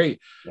 It was great.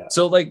 Yeah.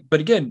 So like, but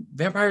again,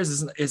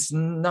 vampires it's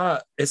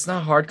not a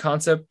hard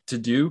concept to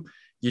do.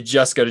 You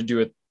just got to do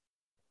it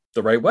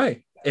the right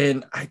way.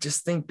 And I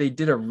just think they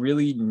did a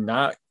really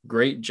not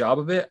great job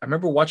of it. I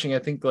remember watching, I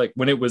think like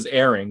when it was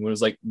airing, when it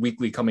was like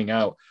weekly coming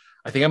out,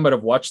 I think I might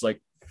have watched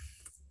like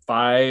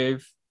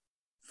five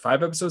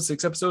episodes,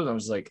 6 episodes. I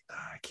was like,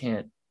 I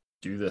can't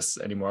do this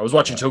anymore. I was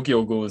watching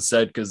Tokyo Ghoul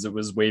instead because it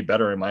was way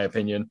better in my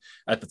opinion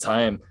at the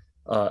time.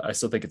 I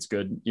still think it's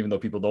good, even though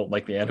people don't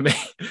like the anime,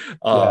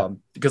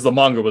 because the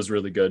manga was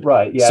really good.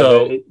 Right. Yeah.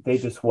 So they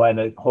just went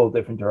a whole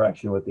different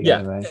direction with the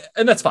anime,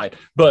 and that's fine.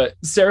 But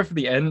Seraph of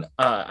the End,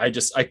 I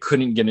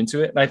couldn't get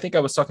into it, and I think I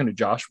was talking to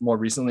Josh more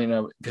recently,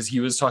 because he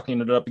was talking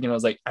it up again. I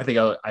was like, I think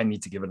I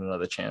need to give it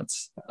another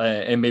chance,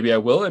 and maybe I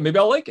will, and maybe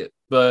I'll like it,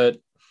 but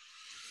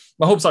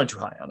my hopes aren't too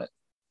high on it.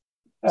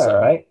 All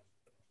right.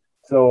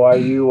 So are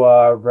you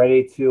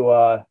ready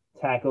to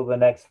tackle the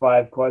next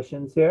 5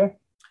 questions here?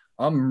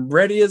 I'm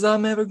ready as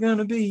I'm ever going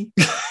to be.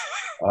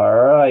 All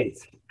right.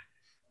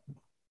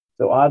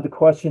 So on to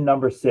question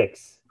number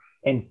 6.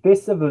 In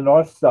Fist of the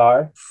North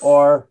Star,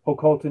 or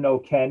Hokuto no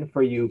Ken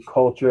for you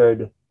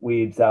cultured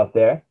weebs out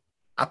there,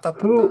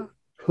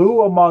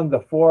 who among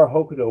the 4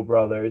 Hokuto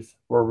brothers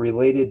were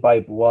related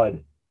by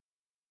blood?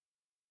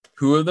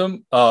 Who of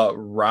them?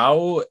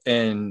 Rao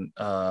and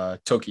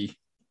Toki.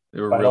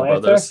 They were Final real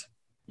brothers. Answer?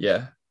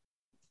 Yeah.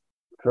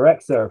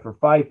 Correct, sir. For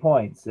 5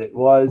 points. It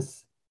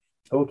was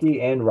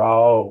Toki and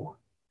Rao.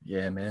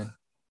 Yeah, man.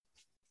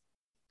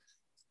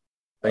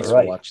 Thanks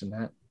for watching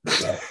that.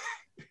 Yeah.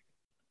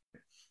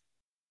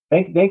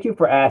 Thank you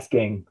for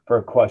asking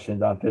for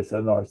questions on Fist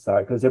of the North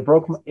Star, because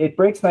it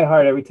breaks my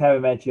heart every time I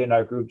mention in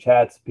our group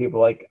chats. People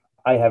like,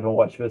 I haven't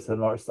watched Fist of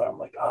the North Star. I'm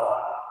like,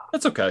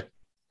 That's okay.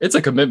 It's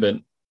a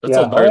commitment. That's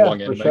a very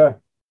long anime. For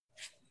sure.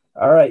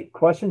 All right.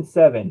 Question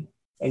 7.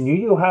 In Yu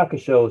Yu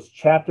Hakusho's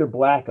Chapter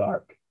Black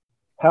arc,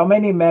 How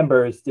many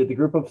members did the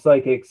group of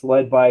psychics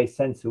led by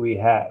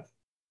Sensui have?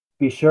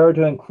 Be sure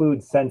to include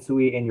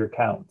Sensui in your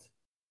count.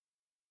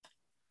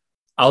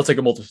 I'll take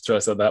a multiple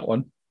choice on that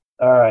one.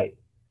 All right.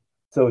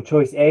 So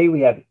choice A,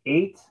 we have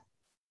 8.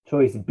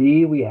 Choice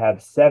B, we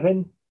have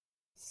 7.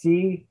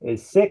 C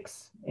is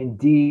 6. And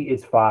D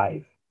is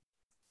 5.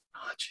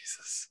 Oh,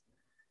 Jesus.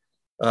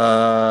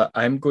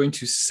 I'm going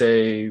to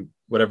say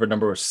whatever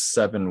number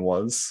 7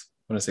 was.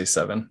 I'm going to say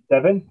 7.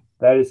 7?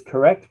 That is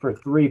correct for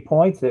 3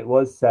 points. It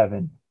was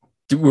 7.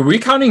 Were we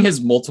counting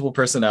his multiple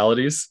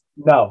personalities?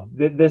 No,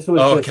 this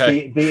was just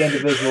the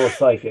individual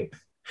psychics.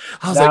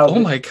 I was like, oh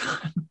my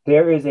God.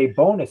 There is a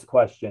bonus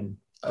question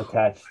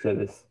attached to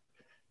this.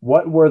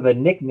 What were the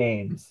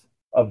nicknames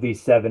of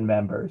these 7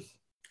 members?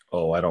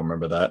 Oh, I don't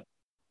remember that.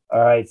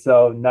 All right,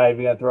 so not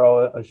even gonna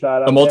throw a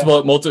shot. A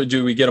multiple.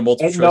 Do we get a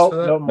multiple choice for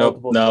that? No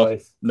multiple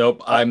choice.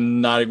 Nope. I'm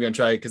not even gonna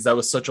try because that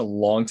was such a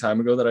long time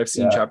ago that I've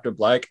seen Chapter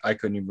Black. I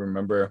couldn't even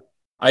remember.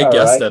 I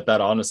guessed at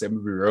that. Honestly, I'm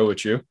gonna be real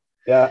with you.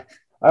 Yeah.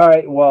 All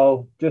right.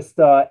 Well, just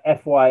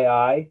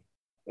FYI,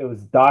 it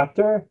was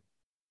Doctor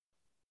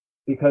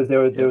because there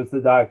was the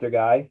doctor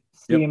guy,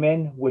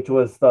 Steeman, which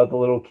was the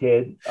little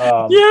kid. There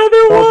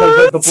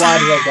was the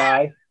blonde hair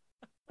guy.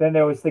 Then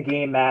there was the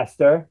game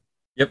master.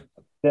 Yep.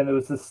 Then there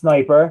was the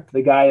sniper,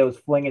 the guy that was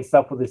flinging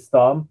stuff with his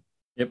thumb.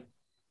 Yep.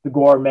 The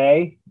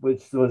gourmet,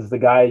 which was the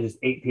guy who just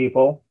ate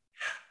people.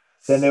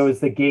 Then there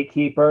was the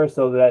gatekeeper,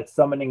 so that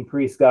summoning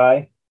priest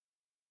guy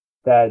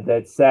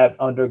that sat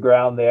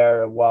underground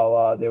there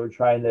while they were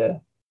trying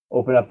to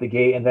open up the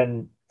gate. And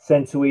then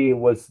Sensui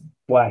was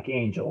Black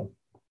Angel.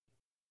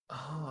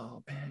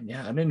 Oh man,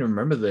 yeah, I didn't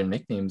remember their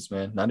nicknames,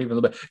 man. Not even a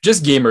little bit.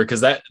 Just Gamer, because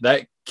that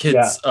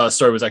kid's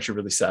story was actually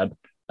really sad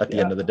at the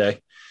end of the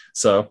day.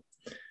 So,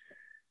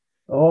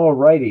 all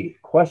righty.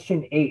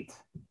 Question 8.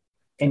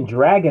 In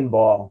Dragon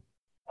Ball,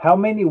 how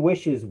many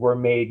wishes were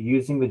made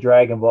using the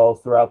Dragon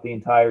Balls throughout the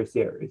entire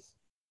series?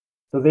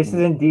 So this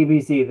isn't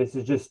DBZ. This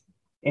is just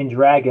in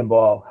Dragon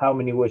Ball. How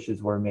many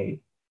wishes were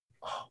made?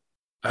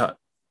 3.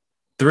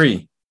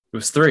 It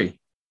was 3.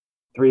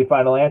 3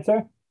 final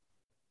answer?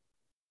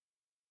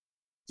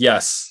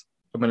 Yes.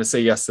 I'm going to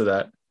say yes to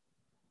that.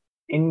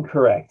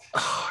 Incorrect.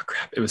 Oh,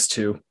 crap. It was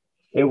 2.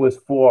 It was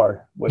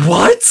 4.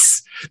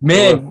 What?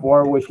 Man.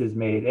 4 wishes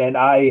made. And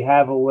I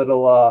have a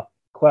little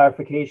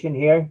clarification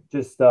here.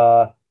 Just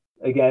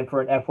again, for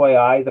an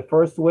FYI, the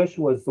first wish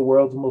was the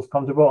world's most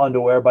comfortable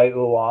underwear by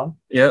Oolong.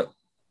 Yep.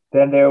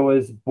 Then there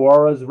was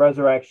Bora's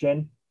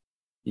resurrection.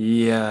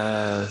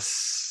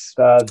 Yes.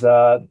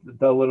 The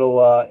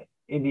little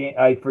Indian,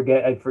 I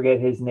forget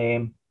his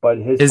name, but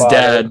his father,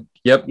 dad.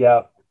 Yep.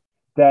 Yep.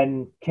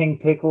 Then King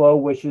Piccolo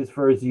wishes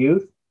for his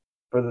youth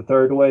for the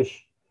 3rd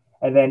wish.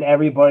 And then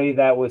everybody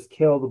that was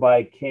killed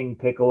by King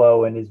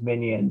Piccolo and his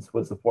minions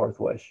was the 4th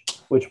wish,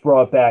 which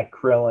brought back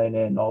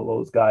Krillin and all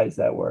those guys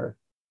that were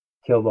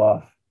killed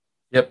off.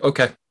 Yep.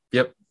 Okay.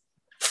 Yep.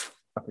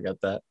 I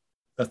forgot that.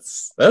 That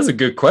was a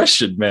good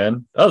question,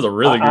 man. That was a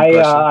really good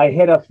question. I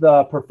hit up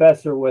the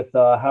professor with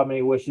how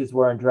many wishes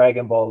were in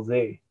Dragon Ball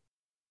Z.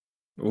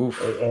 Oof.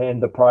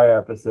 In the prior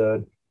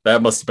episode.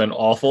 That must have been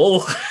awful.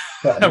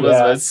 That must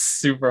have been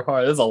super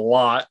hard. There's a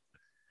lot.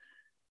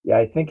 Yeah,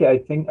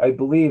 I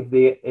believe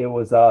it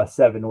was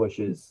 7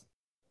 wishes.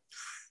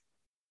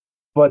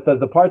 But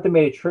the part that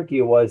made it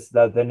tricky was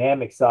the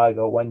Namek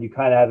saga, when you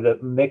kind of have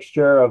a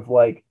mixture of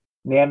like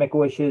Namek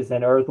wishes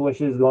and Earth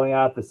wishes going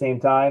out at the same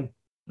time.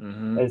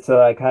 Mm-hmm. And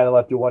so I kind of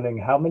left you wondering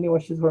how many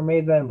wishes were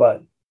made then,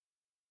 but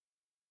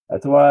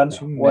that's what I'm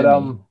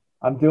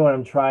doing.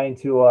 I'm trying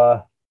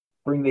to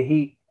bring the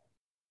heat.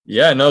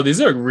 Yeah, no,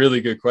 these are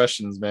really good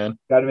questions, man.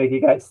 Got to make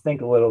you guys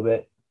think a little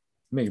bit.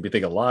 Make me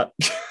think a lot.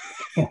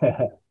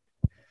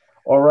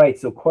 All right,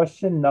 so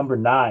question number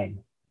 9.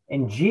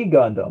 In G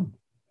Gundam,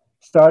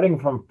 starting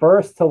from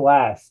first to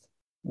last,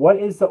 what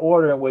is the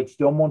order in which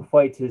Domon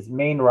fights his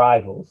main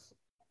rivals,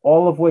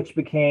 all of which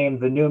became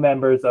the new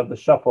members of the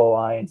Shuffle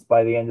Alliance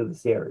by the end of the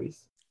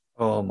series?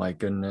 Oh my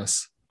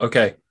goodness.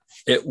 Okay,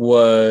 it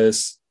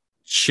was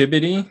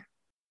Chibity,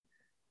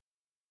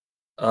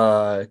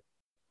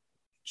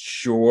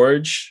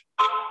 George,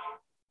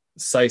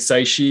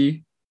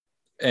 Saisaishi,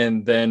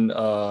 and then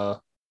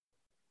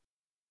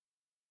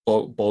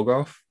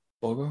Bulgov.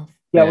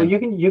 Yeah, well,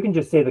 you can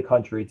just say the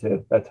country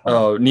too. That's fine.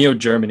 Oh, Neo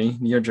Germany.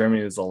 Neo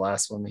Germany was the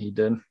last one that he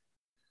did.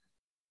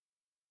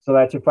 So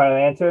that's your final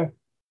answer?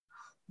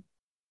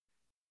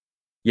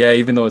 Yeah,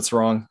 even though it's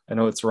wrong. I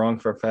know it's wrong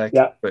for a fact.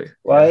 Yeah. But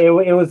well,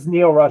 it was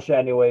Neo Russia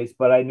anyways,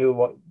 but I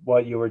knew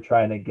what you were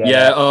trying to get.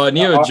 Yeah,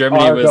 Neo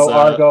Germany was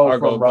Argo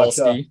from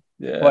Russia.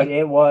 Yeah. But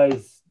it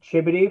was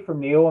Chibity from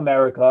Neo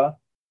America.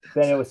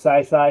 Then it was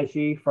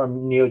Saisaishi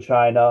from Neo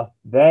China.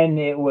 Then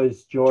it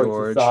was George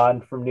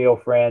Hassan from Neo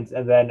France,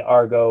 and then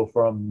Argo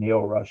from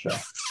Neo Russia.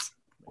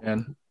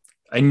 And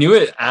I knew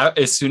it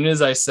as soon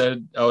as I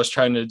said I was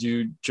trying to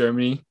do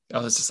Germany. I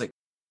was just like,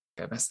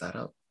 I messed that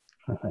up.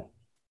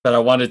 But I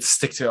wanted to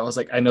stick to it. I was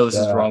like, I know this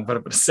is wrong, but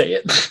I'm going to say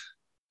it.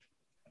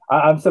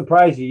 I'm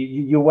surprised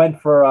you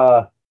went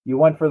for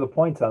the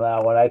points on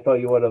that one. I thought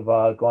you would have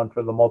gone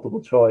for the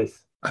multiple choice.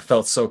 I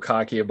felt so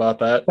cocky about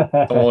that.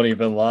 I won't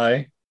even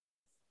lie.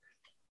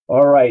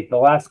 All right, the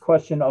last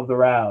question of the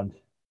round.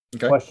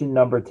 Okay. Question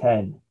number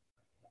 10.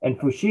 In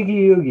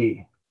Fushigi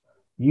Yugi,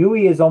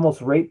 Yui is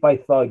almost raped by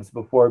thugs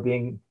before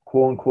being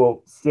quote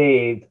unquote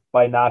saved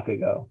by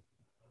Nakago.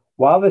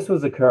 While this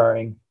was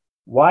occurring,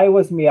 why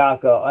was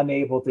Miyaka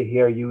unable to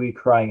hear Yui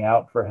crying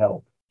out for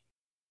help?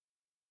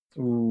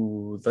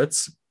 Ooh,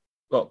 that's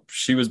well,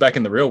 she was back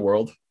in the real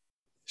world.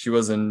 She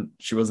wasn't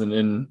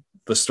in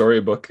the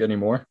storybook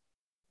anymore.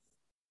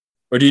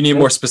 Or do you need a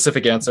more This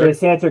specific answer?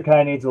 this answer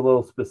kind of needs a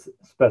little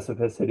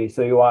specificity.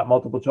 So you want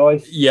multiple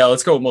choice? Yeah,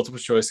 let's go with multiple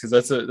choice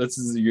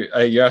because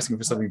you're asking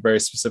for something very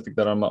specific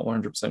that I'm not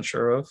 100%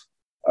 sure of.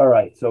 All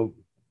right. So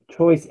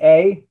choice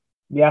A,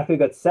 Miyaka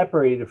got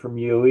separated from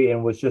Yui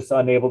and was just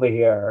unable to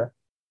hear her.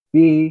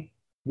 B,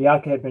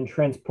 Miyaka had been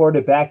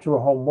transported back to her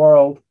home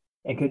world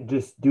and could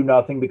just do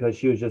nothing because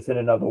she was just in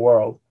another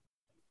world.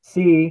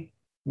 C,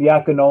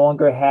 Miyaka no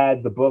longer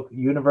had the book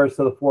Universe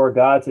of the Four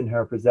Gods in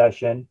her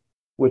possession,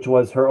 which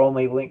was her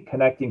only link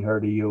connecting her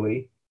to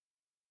Yui.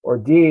 Or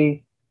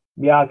D,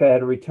 Miyaka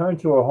had returned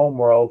to her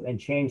homeworld and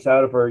changed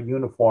out of her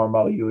uniform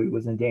while Yui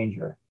was in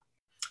danger.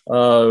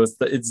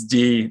 It's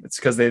D. It's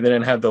because they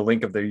didn't have the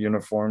link of their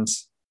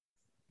uniforms.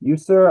 You,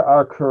 sir,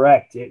 are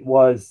correct. It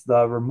was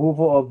the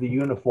removal of the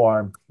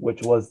uniform,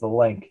 which was the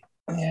link.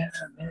 Yeah,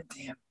 man,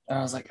 damn.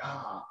 I was like,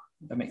 oh,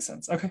 that makes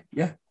sense. Okay,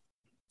 yeah.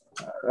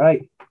 All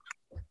right.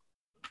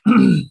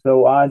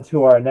 So on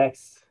to our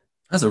next.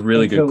 That's a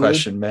really good interlude.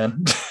 question,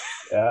 man.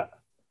 Yeah.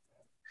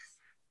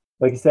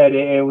 Like I said,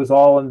 it was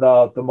all in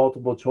the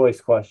multiple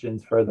choice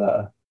questions for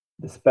the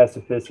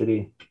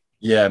specificity.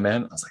 Yeah,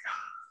 man. I was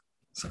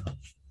like,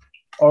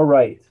 oh. All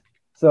right.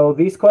 So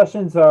these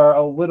questions are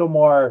a little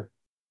more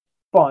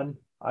fun,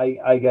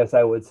 I guess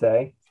I would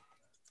say.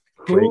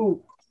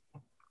 Who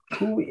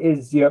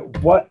is your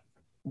what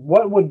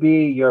would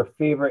be your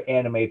favorite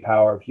anime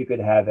power if you could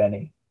have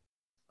any?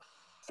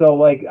 So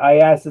like I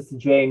asked this to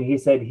Jay and he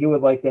said he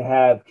would like to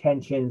have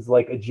Kenshin's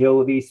like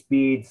agility,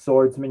 speed,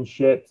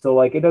 swordsmanship. So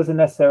like it doesn't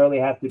necessarily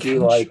have to be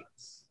like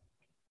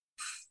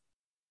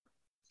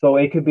so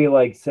it could be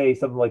like say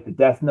something like the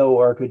Death Note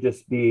or it could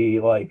just be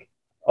like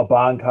a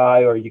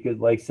Bankai or you could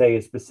like say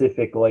a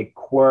specific like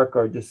quirk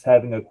or just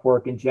having a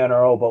quirk in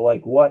general, but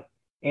like what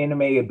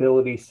anime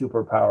ability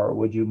superpower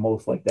would you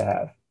most like to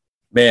have?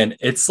 Man,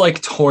 it's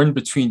like torn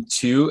between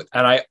two.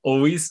 And I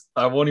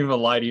won't even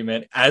lie to you,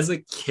 man. As a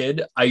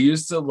kid, I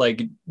used to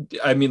like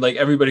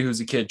everybody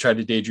who's a kid tried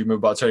to daydream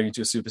about turning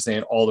into a Super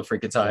Saiyan all the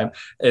freaking time.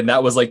 Yeah. And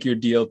that was like your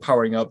deal,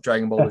 powering up,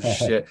 Dragon Ball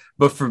shit.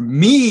 But for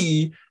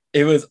me,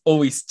 it was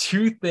always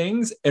two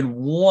things. And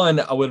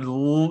one, I would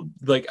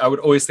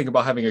always think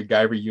about having a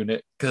Guyver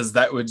unit because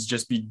that would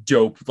just be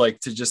dope. Like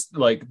to just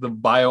like the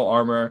bio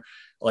armor,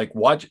 like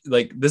watch,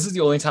 like this is the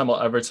only time I'll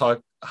ever talk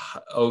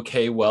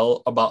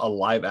well about a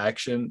live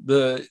action.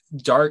 The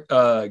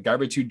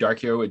Guyver 2 Dark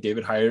Hero with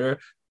David Hayter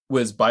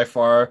was by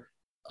far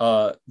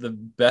the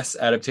best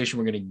adaptation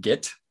we're going to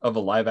get of a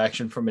live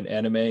action from an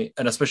anime,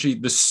 and especially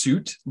the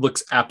suit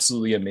looks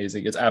absolutely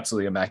amazing. It's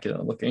absolutely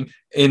immaculate looking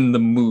in the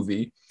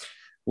movie.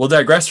 We'll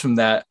digress from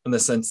that in the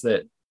sense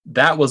that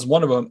that was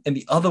one of them, and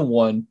the other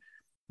one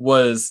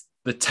was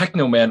the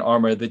Technoman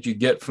armor that you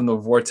get from the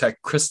Vortex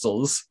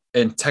crystals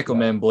and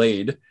Technoman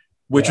Blade,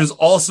 which was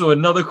also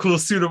another cool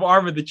suit of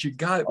armor that you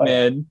got,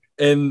 man.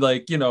 And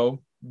like, you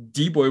know,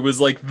 D-Boy was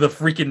like the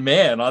freaking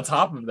man on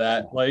top of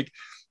that. Like,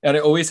 and I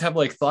always have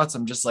like thoughts.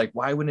 I'm just like,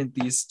 why wouldn't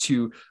these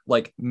two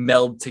like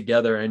meld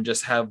together and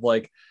just have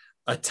like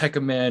a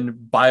Tekkaman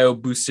bio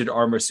boosted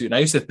armor suit? And I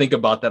used to think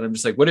about that. I'm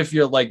just like, what if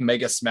your like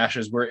mega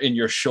smashers were in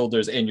your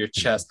shoulders and your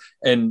chest?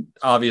 And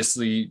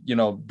obviously, you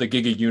know, the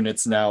Giga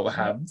units now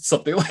have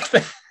something like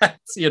that,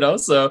 you know?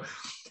 So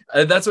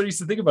that's what I used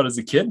to think about as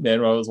a kid,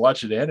 man, when I was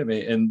watching anime.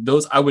 And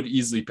those, I would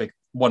easily pick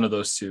one of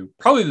those two.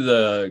 Probably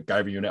the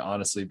Guyver unit,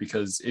 honestly,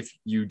 because if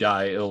you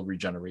die, it'll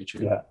regenerate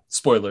you. Yeah.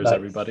 Spoilers, nice.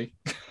 Everybody.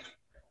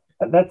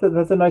 That's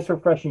a nice,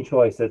 refreshing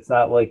choice. It's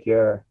not like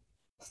your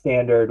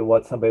standard,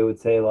 what somebody would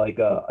say, like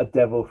a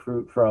devil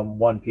fruit from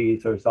One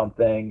Piece or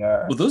something.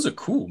 Or well, those are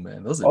cool,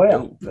 man. Those are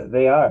dope.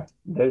 They are.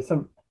 There's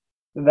some.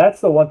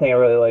 That's the one thing I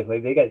really like.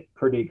 Like they get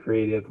pretty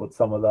creative with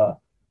some of the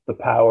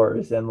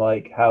powers and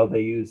like how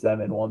they use them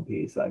in One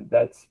Piece. Like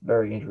that's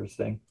very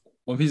interesting.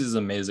 One Piece is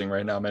amazing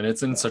right now, man.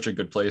 It's in such a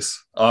good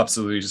place.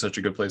 Absolutely such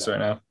a good place right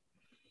now.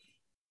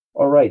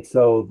 All right.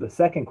 So the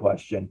second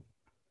question.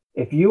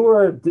 If you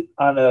were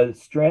on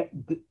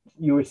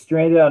you were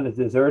stranded on a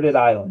deserted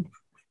island,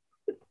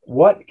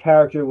 what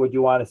character would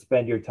you want to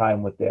spend your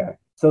time with there?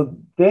 So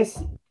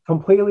this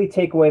completely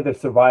take away the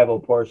survival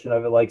portion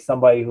of it, like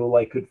somebody who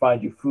like could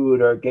find you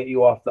food or get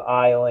you off the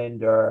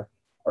island or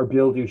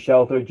build you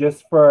shelter.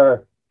 Just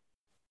for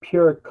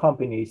pure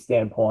company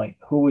standpoint,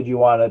 who would you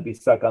want to be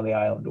stuck on the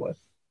island with?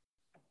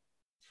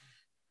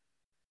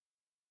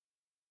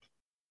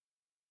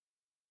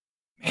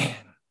 Man,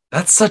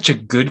 that's such a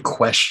good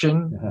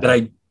question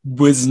that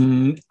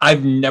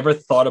I've never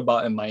thought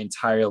about in my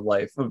entire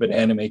life of an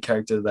anime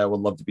character that I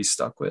would love to be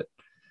stuck with.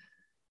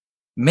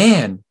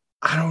 Man,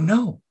 I don't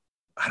know.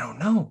 I don't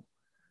know.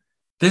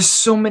 There's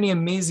so many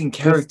amazing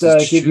Just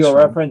characters to to give you choose a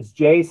from. reference,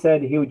 Jay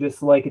said he would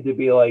just like it to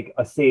be like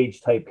a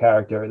sage type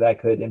character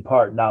that could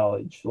impart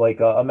knowledge, like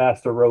a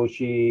Master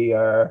Roshi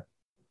or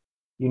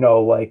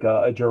like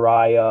a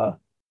Jiraiya.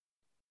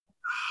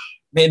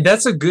 Man,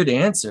 that's a good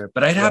answer,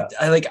 but Yeah,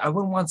 I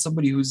wouldn't want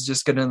somebody who's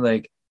just gonna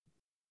like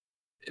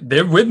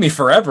they're with me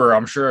forever,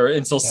 I'm sure,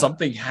 until yeah.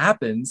 something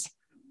happens.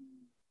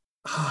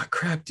 Oh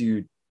crap,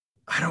 dude.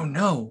 I don't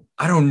know.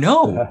 I don't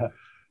know.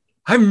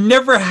 I've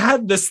never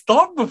had this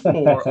thought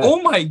before.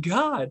 Oh my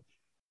god.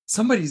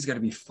 Somebody's gonna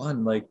be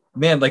fun. Like,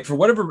 man, like for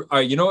whatever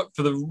you know what,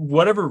 for the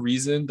whatever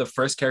reason, the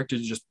first character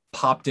that just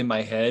popped in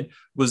my head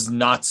was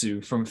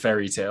Natsu from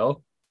Fairy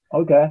Tail.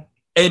 Okay.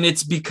 And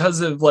it's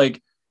because of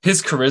like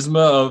his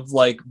charisma of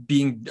like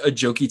being a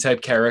jokey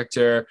type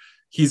character.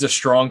 He's a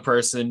strong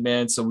person,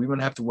 man. So we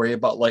wouldn't have to worry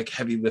about like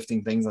heavy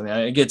lifting things on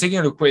that. Again,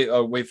 taking it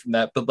away from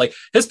that, but like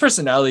his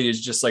personality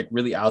is just like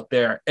really out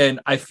there. And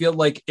I feel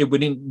like it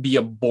wouldn't be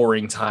a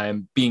boring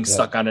time being Yeah,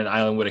 stuck on an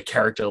island with a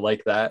character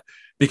like that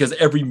because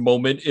every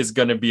moment is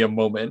going to be a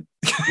moment.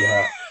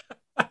 yeah.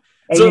 And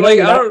So like,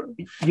 I don't,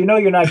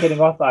 you're not getting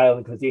off the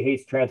island because he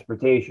hates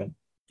transportation.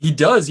 he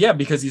does, yeah,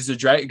 because he's a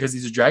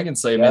dragon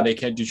slayer, man. Yeah. They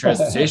can't do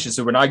transportation,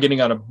 so we're not getting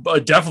on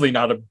definitely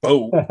not a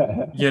boat.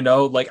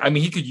 Like I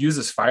mean, he could use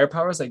his fire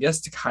powers, I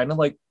guess, to kind of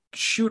like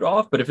shoot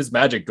off. But if his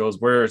magic goes,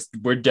 we're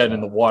dead in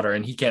the water,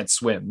 and he can't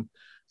swim.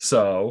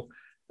 So,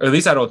 or at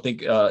least I don't think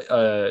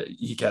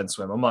he can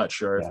swim. I'm not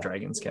sure if Yeah.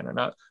 dragons can or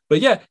not.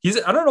 But yeah,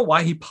 I don't know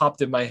why he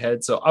popped in my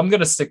head, so I'm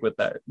gonna stick with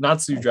that.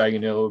 Natsu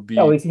Dragon Hill would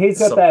No, be he's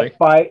got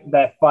something.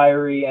 that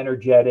fiery,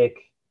 energetic,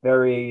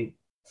 very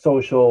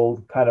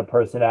social kind of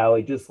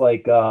personality, just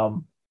like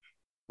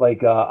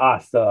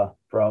Asta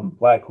from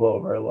Black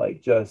Clover,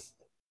 like just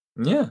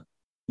Yeah,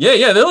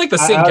 yeah. They're like the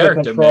same out of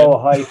character, man. control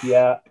hype.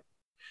 Yeah,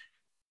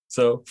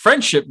 So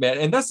friendship, man,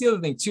 and that's the other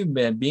thing too,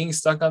 man. Being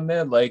stuck on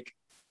there, like,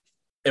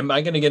 am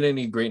I gonna get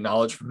any great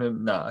knowledge from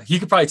him? Nah. He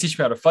could probably teach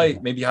me how to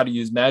fight, maybe how to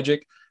use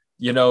magic,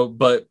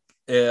 But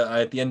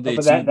at the end of the day,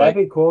 but too, that'd like,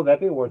 be cool. That'd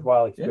be a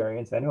worthwhile yeah,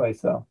 experience anyway.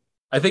 So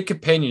I think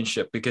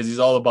companionship because he's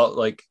all about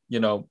like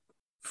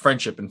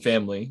friendship and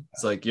family.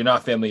 It's like you're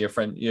not family, you're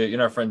friend. You're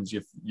not friends,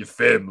 you're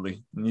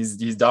family. And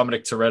he's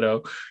Dominic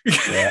Toretto,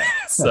 yeah.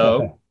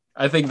 so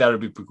I think that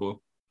would be pretty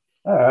cool.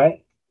 All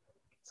right.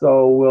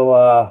 So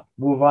we'll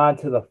move on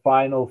to the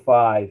final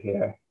five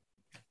here.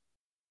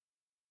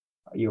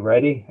 Are you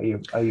ready?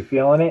 Are you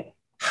feeling it?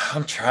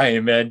 I'm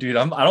trying, man, dude.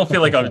 I don't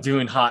feel like I'm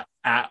doing hot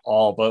at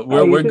all, but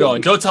Oh, we're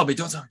going. Don't tell me.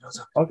 Don't tell me. Don't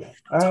tell me. Okay.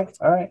 All right.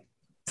 All right.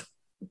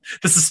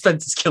 The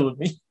suspense is killing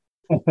me.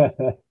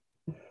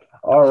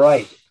 All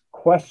right.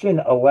 Question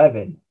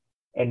 11.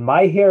 In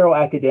My Hero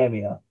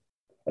Academia,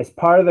 as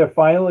part of their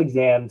final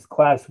exams,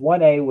 Class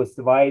 1A was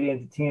divided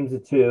into teams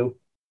of two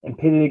and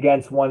pitted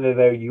against one of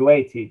their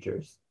UA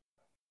teachers.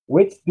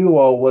 Which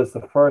duo was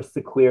the first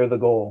to clear the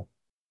goal?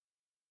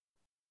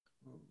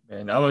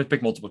 Man, I'm gonna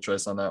pick multiple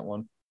choice on that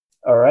one.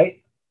 All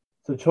right.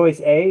 So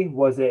choice A,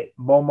 was it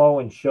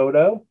Momo and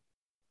Shoto?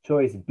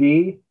 Choice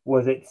B,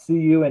 was it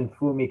Tsuyu and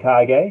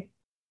Fumikage?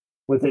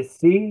 Was it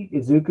C,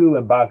 Izuku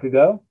and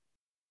Bakugo?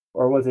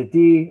 Or was it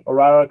D,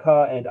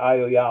 Uraraka and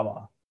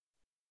Aoyama?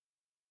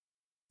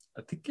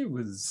 I think it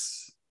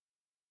was.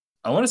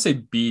 I want to say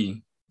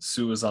B.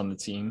 Sue was on the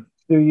team.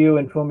 Tsuyu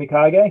and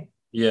Fumikage?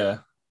 Yeah,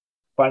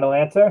 Final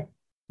answer?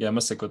 yeah. I'm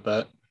gonna stick with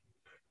that.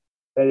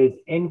 That is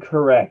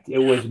incorrect. It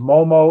was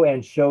Momo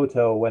and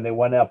Shoto when they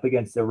went up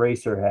against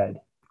Eraserhead.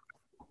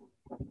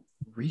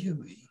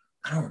 Really?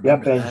 I don't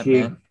Yep, remember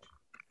and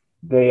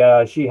that,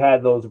 man. she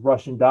had those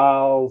Russian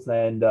dolls,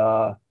 and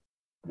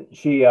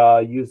she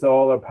used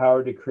all her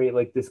power to create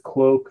like this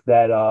cloak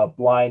that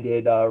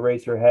blinded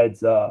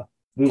Eraserhead's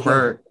vision.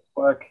 Quirk.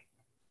 Work.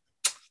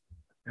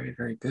 Very,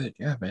 very good.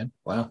 Yeah, man.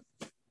 Wow.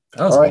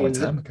 That was All a right, long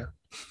time ago.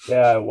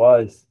 yeah, it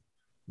was.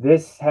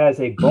 This has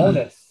a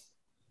bonus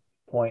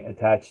point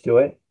attached to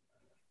it.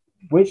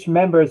 Which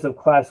members of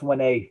Class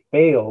 1A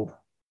failed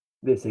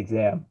this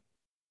exam?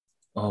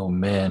 Oh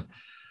man.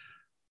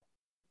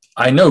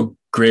 I know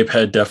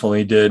Grapehead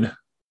definitely did.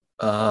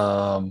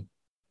 Um,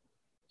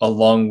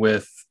 along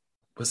with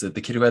was it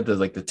the kid who had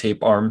the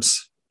tape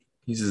arms?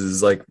 He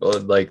uses like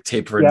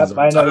tape for his Yep,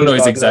 I arms. know I who don't know you're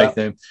his talking exact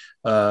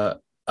about. name.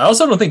 I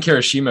also don't think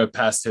Kirishima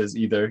passed his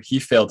either. He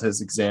failed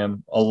his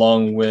exam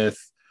along with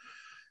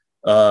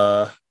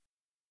uh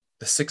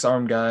the six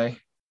arm guy.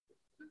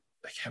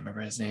 I can't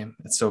remember his name.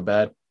 It's so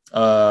bad.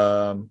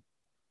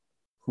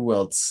 Who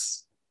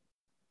else?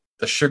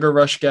 The Sugar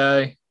Rush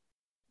guy.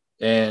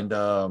 And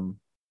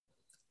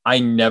I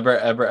never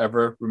ever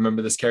ever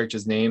remember this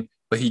character's name,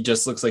 but he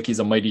just looks like he's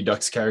a Mighty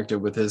Ducks character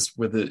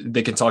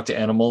they can talk to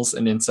animals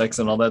and insects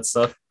and all that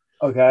stuff.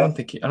 Okay, I don't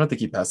think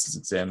he passed his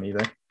exam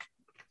either.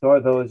 so are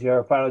those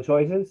your final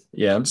choices?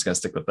 Yeah, I'm just gonna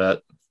stick with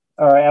that.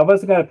 All right, I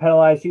wasn't going to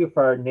penalize you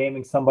for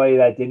naming somebody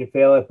that didn't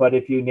fail it, but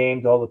if you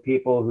named all the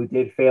people who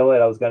did fail it,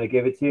 I was going to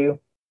give it to you.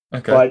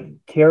 Okay.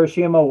 But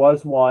Kirishima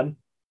was one.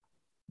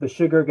 The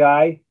sugar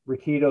guy,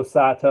 Rikido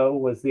Sato,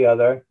 was the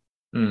other.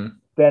 Mm.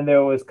 Then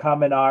there was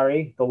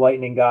Kaminari, the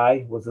lightning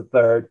guy, was the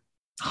third.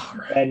 All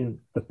right. And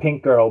the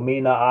pink girl,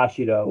 Mina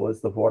Ashido,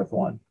 was the fourth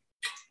one.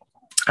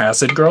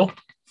 Acid Girl,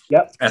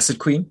 Yep. Acid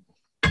Queen.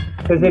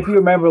 Because if you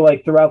remember,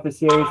 like throughout the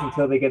series,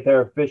 until they get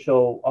their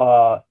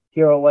official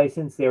hero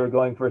license, they were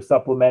going for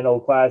supplemental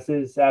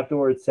classes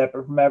afterwards,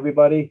 separate from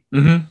everybody.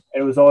 Mm-hmm. And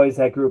it was always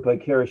that group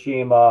like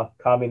Hiroshima,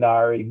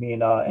 Kaminari,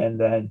 Mina, and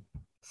then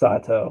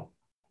Sato.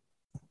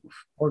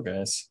 Poor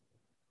guys.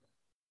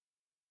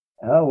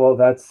 Oh well,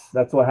 that's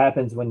what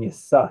happens when you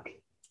suck.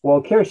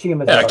 Well,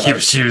 Kirishima's Yeah, all Keep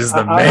right. Shoes the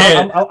I,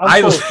 man. I'm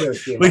I cool with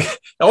Kirishima. like.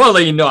 I want to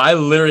let you know. I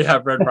literally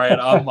have Red Riot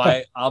on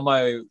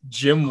my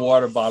gym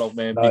water bottle,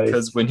 man. Nice.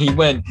 Because when he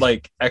went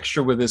like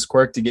extra with his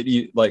quirk to get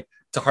like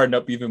to harden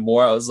up even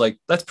more, I was like,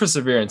 that's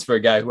perseverance for a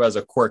guy who has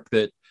a quirk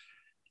that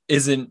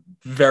isn't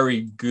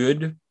very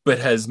good, but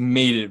has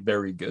made it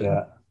very good.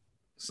 Yeah.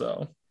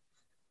 So.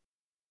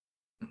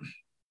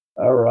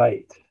 All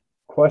right.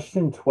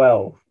 Question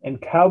 12. In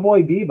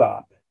Cowboy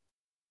Bebop,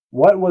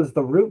 what was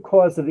the root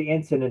cause of the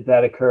incident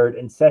that occurred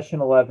in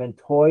session 11,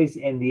 Toys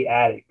in the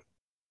Attic?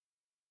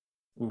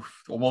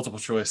 Oof, multiple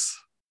choice.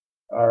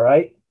 All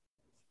right.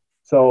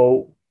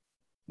 So,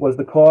 was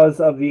the cause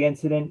of the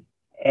incident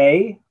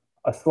A,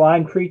 a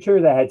slime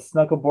creature that had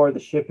snuck aboard the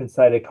ship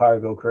inside a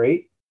cargo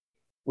crate?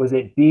 Was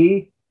it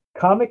B,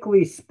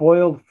 comically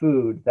spoiled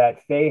food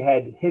that Faye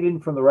had hidden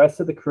from the rest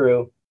of the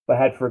crew but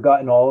had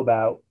forgotten all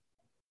about?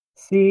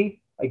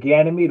 C, a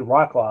Ganymede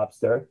rock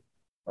lobster?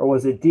 Or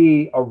was it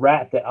D, a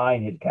rat that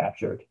Ein had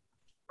captured?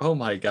 Oh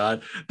my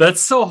god,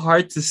 that's so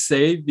hard to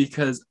say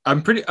because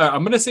I'm pretty.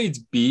 I'm gonna say it's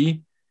B. Is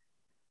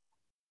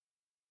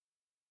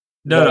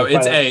No, that no, a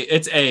it's final? A.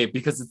 It's A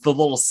because it's the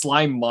little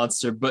slime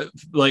monster. But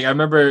like, I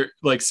remember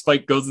like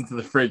Spike goes into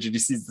the fridge and he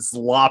sees this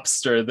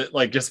lobster that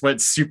like just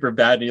went super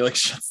bad and he like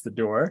shuts the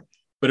door.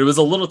 But it was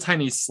a little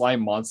tiny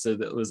slime monster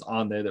that was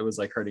on there that was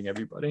like hurting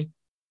everybody.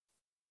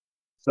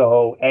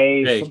 So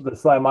A, A. the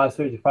slime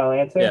monster is your final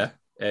answer? Yeah.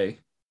 A.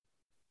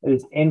 It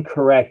is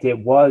incorrect. It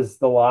was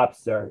the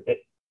lobster.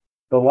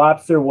 The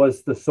lobster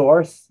was the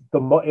source.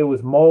 It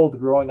was mold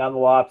growing on the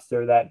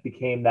lobster that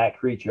became that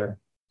creature.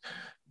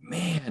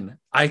 Man,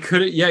 I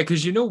couldn't. Yeah,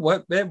 because you know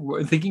what,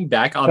 man? Thinking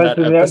back on Because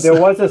that there episode.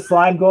 was a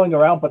slime going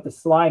around, but the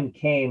slime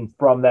came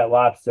from that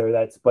lobster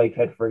that Spike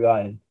had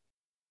forgotten.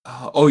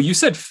 Oh, you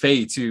said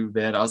Faye too,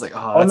 man. I was like,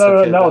 oh, Oh that's no, no,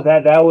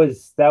 okay. no!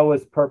 That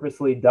was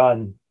purposely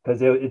done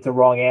because it's a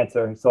wrong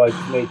answer. So I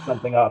just made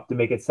something up to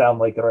make it sound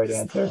like the right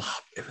answer.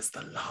 It was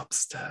the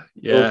lobster.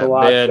 It was the Yeah, man.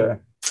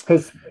 lobster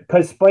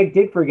because Spike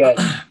did forget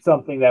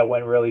something that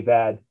went really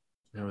bad.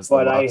 It was the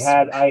But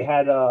lobster. I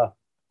had a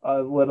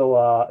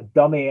little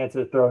dummy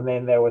answer thrown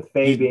in there with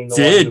Faye You being the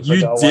one who did. You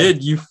forgot one.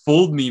 did. You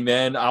fooled me,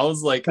 man. I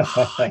was like,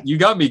 you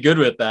got me good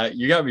with that.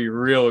 You got me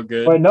real But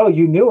good. no,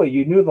 you knew it.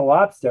 You knew the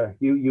lobster.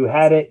 You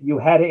had it. You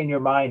had it in your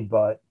mind.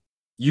 But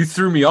You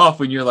threw me off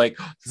when you're like,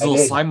 this I little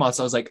did. slime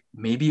monster. I was like,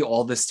 maybe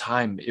all this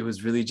time it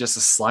was really just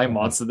a slime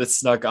monster that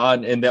snuck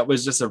on. And that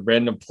was just a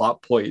random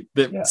plot point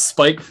that Yeah,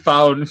 Spike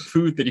found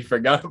food that he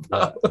forgot yeah.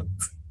 about.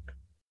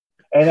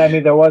 And I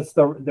mean, there was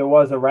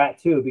a rat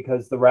too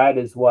because the rat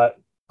is what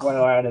went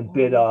around and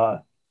bit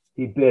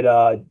he bit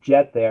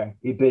Jet there.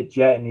 He bit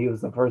Jet and he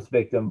was the first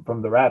victim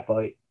from the rat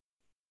bite.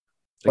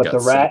 They But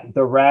got sick.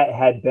 the rat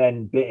had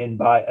been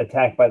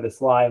attacked by the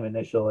slime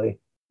initially,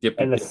 Yep,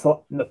 and yep,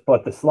 yep.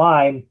 but the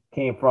slime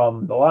came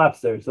from the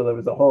lobster. So there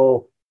was a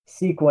whole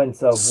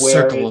sequence of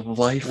Circle of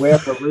where it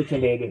life.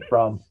 originated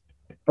from.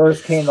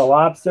 First came the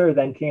lobster,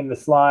 then came the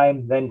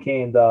slime, then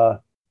came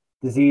the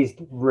disease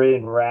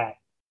ridden rat.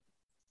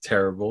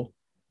 Terrible.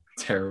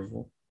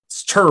 Terrible.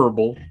 It's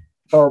terrible.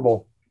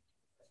 Horrible.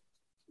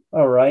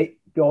 All right,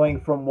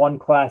 going from one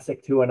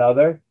classic to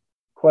another.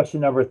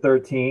 Question number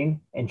 13.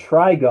 In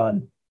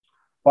Trigun,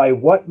 by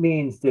what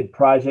means did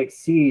Project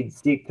Seed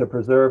seek to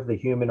preserve the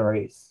human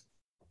race?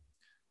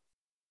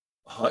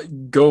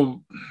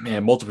 Go,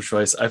 man, multiple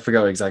choice. I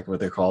forgot exactly what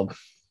they're called.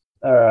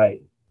 All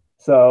right.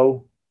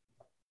 So,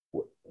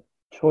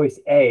 choice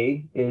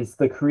A is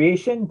the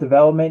creation,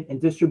 development,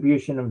 and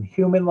distribution of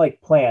human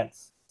like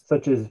plants,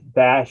 such as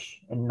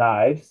bash and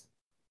knives,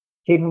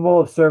 capable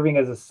of serving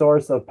as a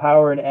source of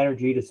power and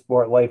energy to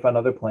support life on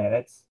other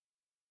planets.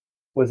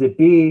 Was it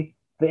B,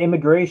 the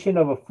immigration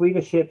of a fleet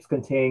of ships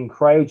containing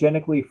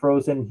cryogenically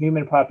frozen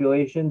human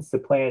populations to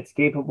planets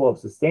capable of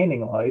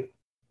sustaining life?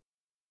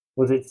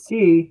 Was it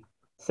C,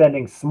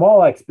 sending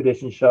small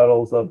expedition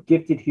shuttles of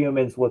gifted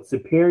humans with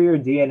superior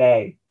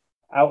DNA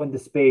out into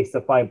space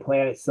to find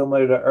planets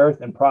similar to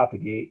Earth and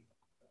propagate?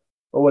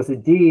 Or was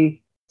it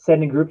D,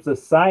 sending groups of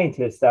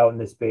scientists out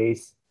into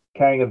space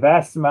carrying a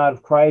vast amount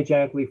of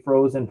cryogenically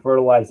frozen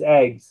fertilized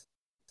eggs,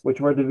 which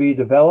were to be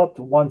developed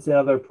once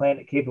another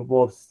planet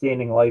capable of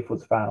sustaining life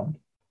was found?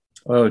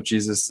 Oh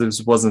Jesus,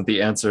 this wasn't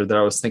the answer that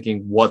I was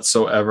thinking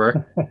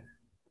whatsoever.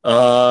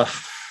 Uh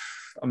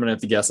I'm gonna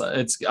have to guess.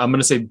 I'm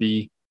gonna say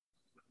B.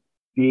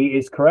 B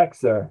is correct,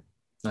 sir.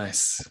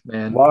 Nice,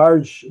 man.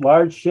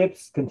 Large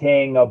ships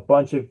containing a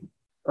bunch of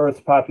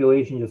Earth's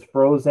population just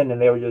frozen, and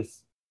they were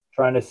just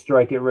trying to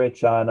strike it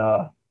rich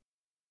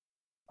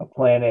A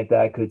planet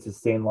that could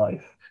sustain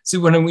life. See,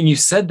 when you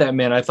said that,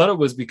 man, I thought it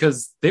was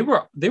because they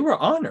were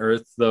on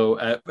Earth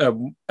though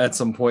at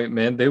some point,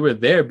 man. They were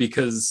there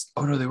because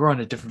oh no, they were on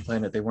a different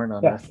planet. They weren't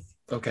on Yeah. Earth.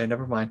 Okay,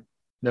 never mind.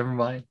 Never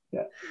mind.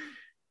 Yeah.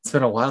 It's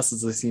been a while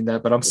since I've seen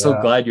that, but I'm so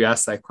Yeah. glad you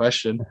asked that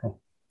question.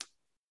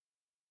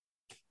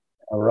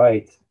 All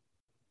right.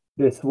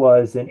 This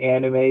was an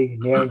anime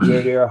near and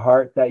dear to your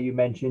heart that you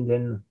mentioned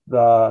in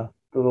the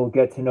little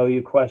get to know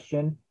you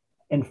question.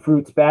 In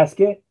Fruits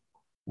Basket,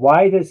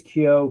 why does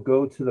Kyo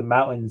go to the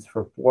mountains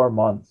for 4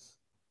 months?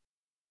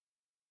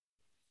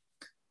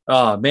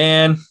 Oh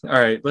man. All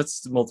right,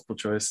 let's multiple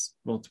choice.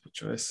 Multiple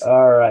choice.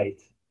 All right.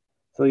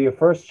 So your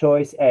first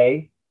choice,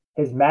 A,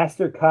 his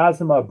master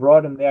Kazuma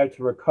brought him there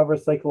to recover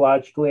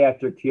psychologically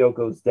after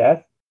Kyoko's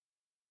death.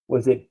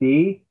 Was it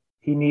B,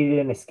 he needed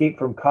an escape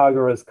from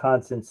Kagura's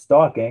constant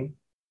stalking?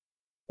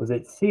 Was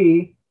it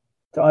C,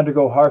 to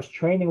undergo harsh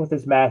training with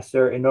his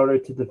master in order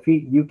to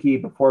defeat Yuki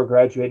before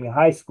graduating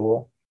high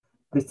school?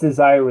 This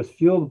desire was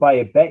fueled by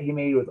a bet he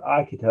made with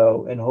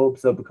Akito in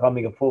hopes of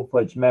becoming a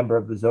full-fledged member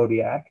of the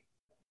Zodiac.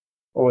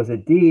 Or was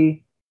it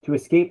D, to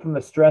escape from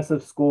the stress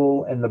of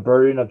school and the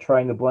burden of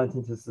trying to blend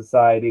into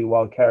society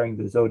while carrying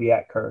the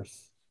Zodiac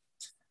curse?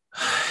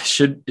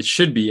 It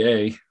should be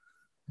A.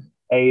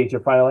 A is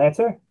your final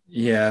answer?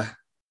 Yeah.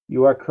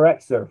 You are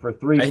correct, sir. For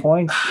 3 I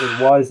points,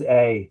 it was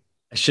A.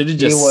 I should have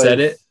He just said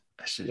it. was,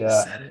 I should have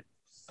just yeah. said it.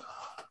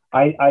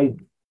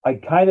 I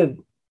kind of,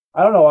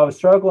 I don't know. I was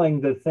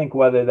struggling to think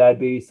whether that'd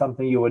be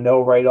something you would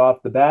know right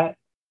off the bat,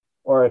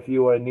 or if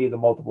you would need the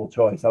multiple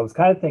choice. I was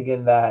kind of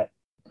thinking that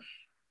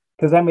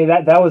because I mean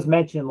that was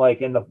mentioned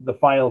like in the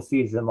final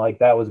season, like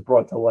that was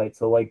brought to light,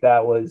 so like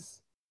that was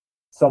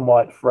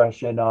somewhat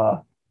fresh in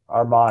our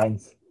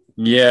minds.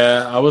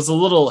 Yeah, I was a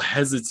little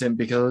hesitant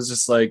because I was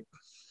just like,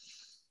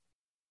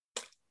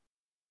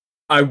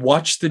 I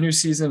watched the new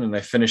season and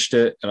I finished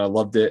it and I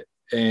loved it.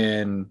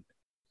 And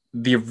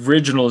the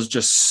original is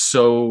just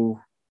so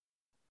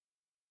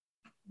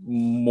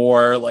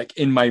more like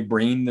in my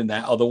brain than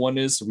that other one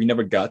is. So we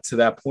never got to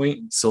that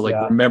point. So like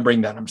Yeah,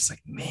 remembering that, I'm just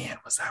like, man,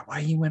 was that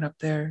why he went up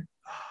there?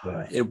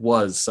 yeah, It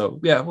was. So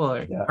yeah,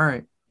 well, yeah. all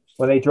right.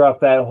 When they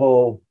dropped that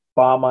whole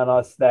bomb on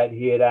us that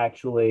he had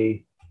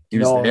actually He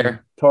was known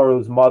there.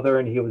 Toru's mother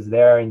and he was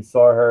there and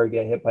saw her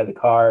get hit by the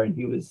car and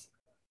he was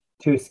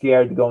too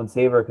scared to go and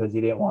save her because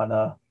he didn't want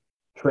to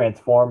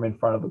transform in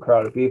front of a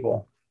crowd of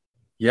people.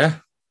 Yeah,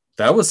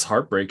 that was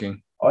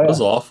heartbreaking. Oh That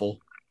was yeah, awful.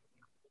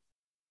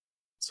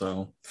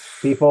 So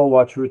people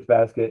watch Roots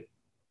Basket.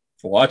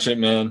 watch it,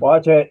 man.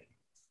 Watch it.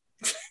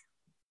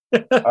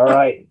 All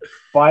right.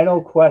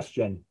 Final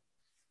question.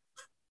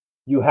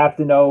 You have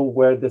to know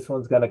where this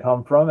one's going to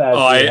come from, as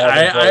Oh, we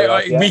haven't brought it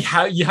up yet. we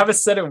have you haven't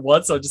said it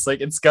once. So I'm just like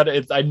it's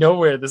gotta. I know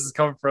where this is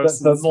coming from.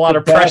 So The, there's a lot the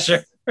of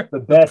pressure. the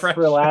best for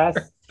Pressure. last.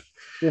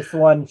 This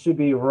one should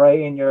be right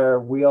in your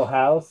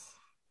wheelhouse.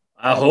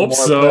 I Adding hope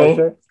more so.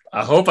 pressure.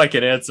 I hope I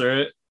can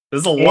answer it.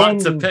 There's a lot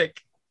to In pick.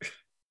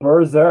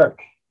 Berserk,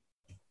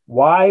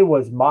 why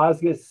was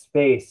Mazga's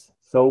face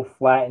so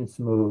flat and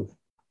smooth?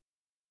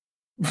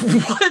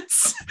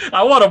 What?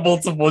 I want a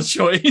multiple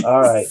choice.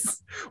 All right.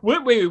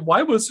 Wait.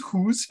 Why was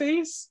whose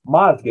face?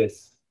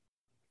 Mazgas.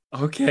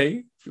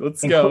 Okay,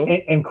 let's go.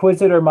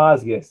 Inquisitor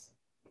Mazgas.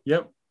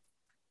 Yep.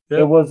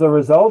 It was a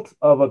result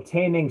of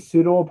obtaining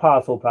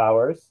pseudo-apostle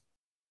powers.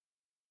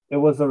 It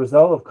was a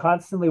result of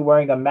constantly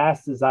wearing a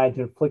mask designed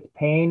to inflict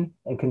pain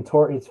and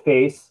contort his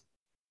face,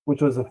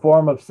 which was a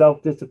form of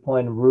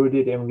self-discipline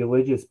rooted in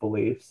religious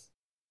beliefs.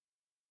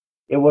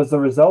 It was the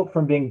result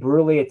from being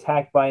brutally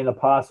attacked by an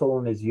apostle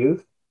in his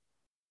youth.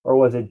 Or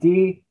was it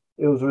D?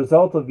 It was a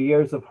result of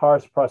years of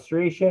harsh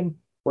prostration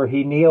where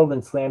he kneeled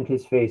and slammed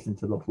his face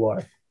into the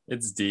floor.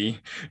 It's D.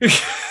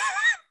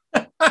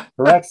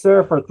 Correct,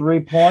 sir. For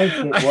 3 points,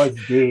 it was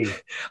D.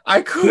 I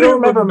Do couldn't you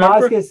remember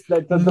remember. Moskis,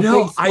 the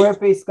No, big square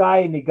face guy,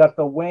 and he got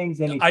the wings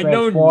and he I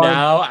know transformed?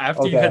 now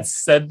after you Okay. had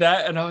said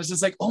that, and I was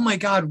just like, oh my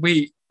God,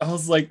 wait. I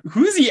was like,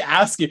 who's he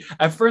asking?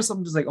 At first,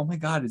 I'm just like, oh my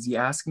God, is he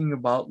asking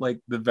about like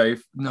the very,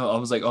 no, I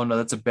was like, oh no,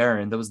 that's a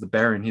Baron. That was the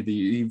Baron.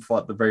 He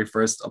fought the very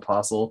first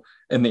apostle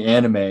in the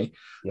anime.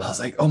 Yeah. I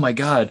was like, oh my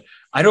God.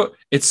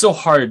 It's so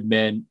hard,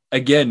 man.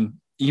 Again,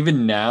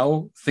 even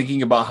now,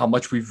 thinking about how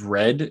much we've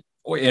read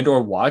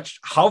or watched,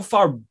 how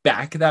far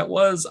back that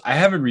was, I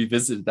haven't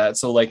revisited that.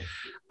 So like,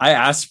 I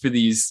asked for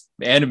these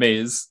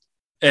animes,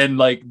 and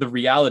like the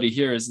reality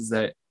here is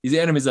that these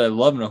animes that I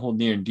love and I hold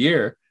near and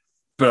dear,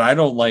 but I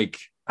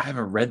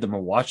haven't read them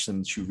or watched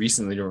them too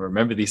recently to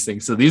remember these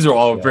things. So these are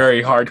all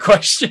very hard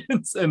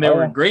questions, and they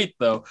were great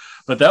though.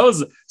 But that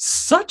was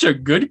such a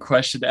good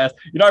question to ask.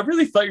 I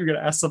really thought you were going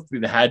to ask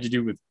something that had to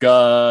do with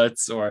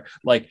guts or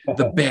like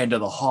the Band of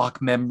the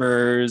Hawk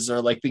members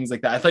or like things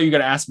like that. I thought you were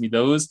going to ask me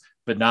those,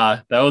 but nah,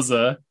 that was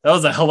a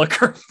hella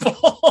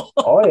curveball.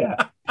 Oh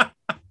yeah.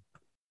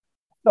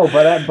 No,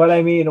 but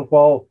I mean,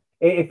 well,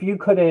 if you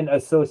couldn't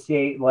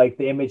associate like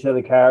the image of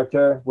the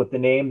character with the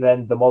name,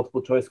 then the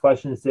multiple choice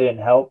questions didn't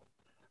help.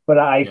 But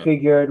I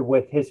figured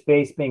with his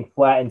face being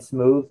flat and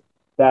smooth,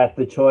 that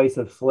the choice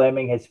of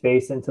slamming his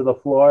face into the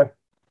floor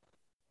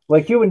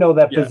Like you would know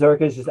that Yeah.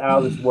 Berserk is just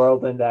out of this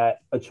world, and that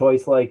a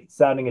choice like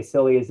sounding as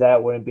silly as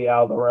that wouldn't be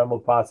out of the realm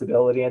of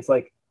possibility. And it's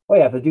like, oh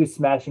yeah, if the dude's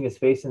smashing his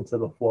face into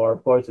the floor,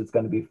 of course it's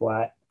going to be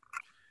flat.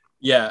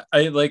 Yeah,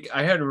 I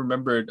had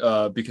remembered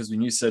because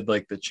when you said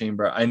like the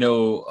chamber, I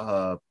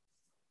know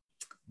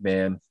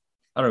man,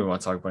 I don't even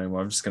want to talk about it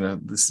anymore. I'm just gonna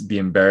be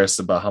embarrassed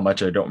about how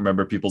much I don't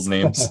remember people's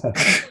names.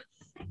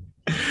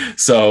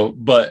 So,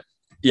 but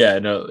yeah,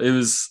 no, it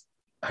was.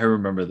 I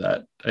remember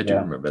that. I do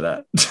Yeah. remember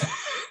that.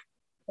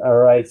 All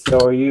right. So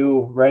are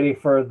you ready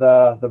for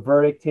the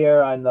verdict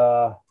here on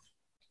the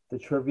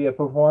trivia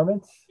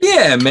performance?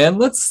 Yeah, man.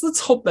 Let's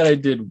hope that I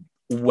did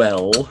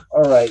well.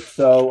 All right.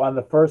 So on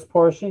the first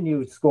portion,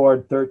 you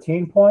scored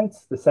 13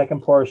 points, the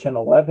second portion,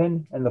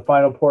 11, and the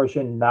final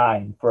portion,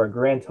 9, for a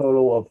grand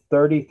total of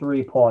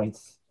 33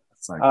 points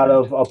That's not out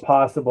good. of a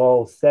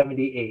possible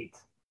 78.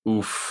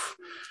 Oof.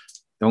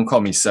 Don't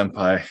call me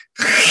senpai.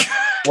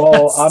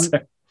 Well,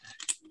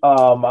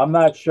 I'm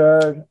not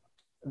sure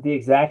the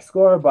exact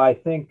score, but I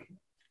think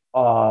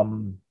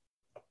um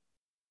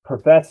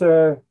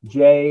Professor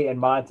Jay and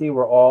Monty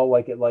were all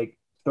like at like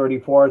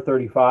 34,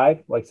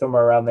 35, like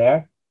somewhere around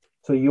there.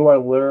 So you are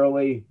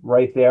literally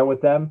right there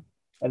with them.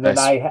 And then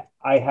Nice.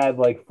 I had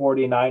like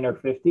 49 or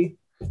 50.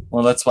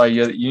 Well, that's why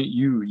you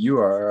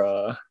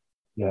are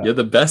Yeah. you're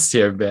the best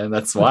here, man.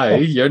 That's why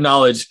your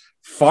knowledge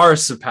far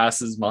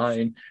surpasses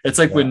mine. It's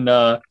like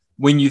Yeah.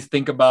 when you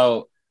think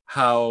about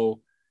how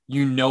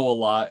you know a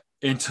lot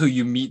until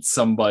you meet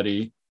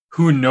somebody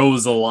who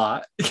knows a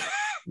lot,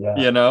 Yeah.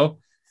 you know?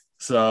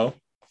 So,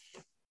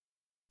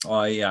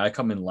 oh yeah, I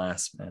come in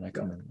last, man. I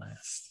come in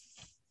last.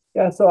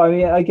 Yeah. So I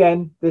mean,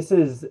 again, this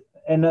is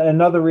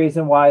another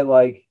reason why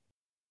like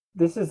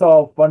this is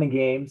all fun and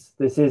games.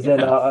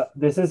 Yeah.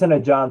 This isn't a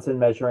Johnson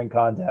measuring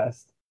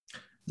contest.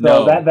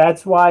 So No.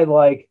 that's why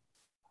like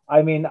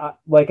I mean,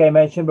 like I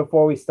mentioned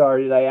before we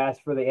started, I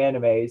asked for the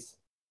animes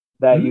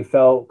that Hmm? you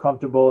felt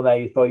comfortable and that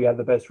you thought you had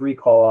the best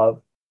recall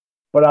of.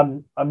 But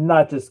I'm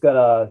not just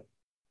gonna.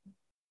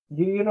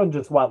 You don't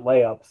just want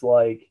layups.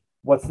 Like,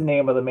 what's the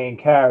name of the main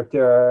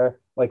character?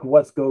 Like,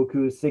 what's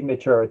Goku's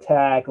signature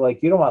attack?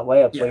 Like, you don't want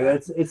layups. Like, Yeah.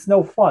 it's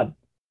no fun.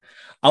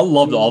 I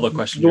loved all the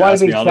questions You you want to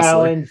asked me, be honestly.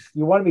 challenged.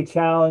 You want to be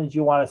challenged.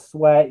 You want to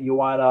sweat. You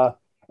want to,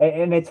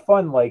 and it's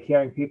fun. Like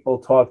hearing people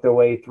talk their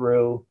way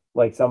through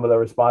like some of the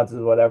responses,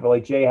 or whatever.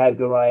 Like Jay had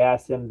good when I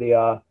asked him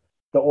the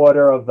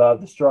order of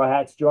the Straw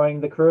Hats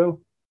joining the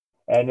crew,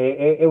 and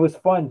it was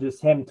fun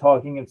just him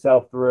talking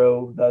himself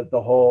through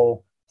the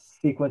whole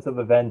sequence of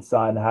events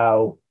on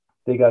how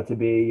they got to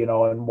be,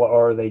 and what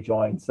order they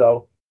joined.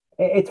 So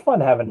it's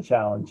fun having a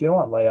challenge. You don't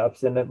want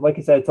layups, and like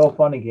I said, it's all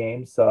fun and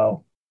games.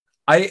 So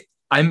I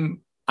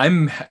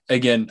I'm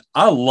again,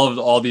 I loved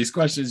all these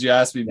questions you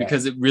asked me yeah,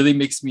 because it really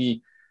makes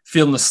me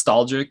feel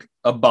nostalgic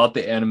about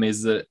the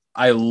animes that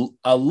I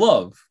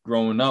love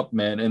growing up,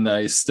 man. And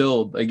I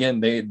still again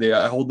they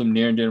I hold them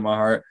near and dear to my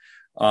heart.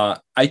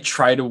 I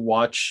try to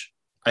watch,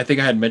 I think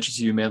I had mentioned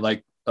to you, man,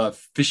 like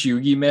Fish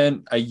Yugi,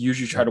 man. I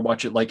usually try yeah, to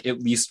watch it like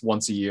at least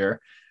once a year.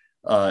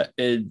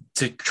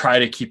 To try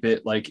to keep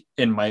it like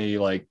in my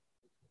like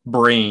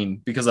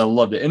brain because I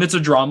loved it. And it's a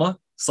drama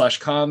slash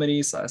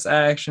comedy slash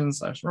action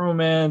slash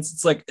romance.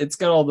 It's like it's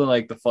got all the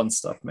like the fun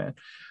stuff, man.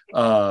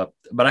 But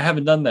I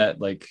haven't done that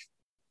like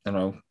I don't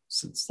know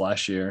since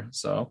last year.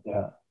 So,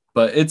 yeah.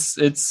 but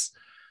it's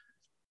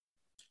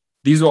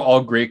these were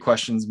all great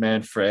questions,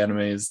 man, for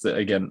animes that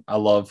again I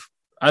love.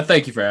 I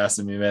thank you for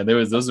asking me, man.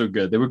 Those were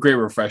good. They were great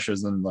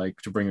refreshers and like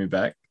to bring me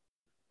back.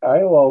 All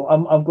right. Well,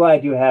 I'm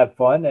glad you have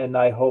fun, and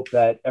I hope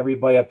that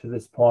everybody up to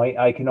this point,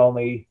 I can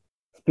only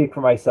speak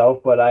for myself,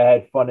 but I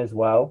had fun as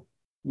well.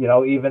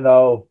 Even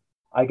though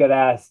I got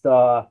asked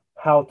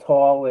how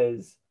tall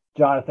is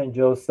Jonathan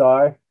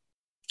Joestar,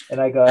 and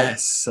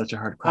That's such a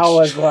hard I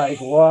was question. like,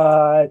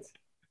 what?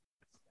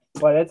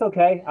 But it's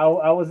okay. I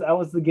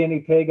was the guinea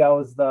pig. I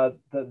was the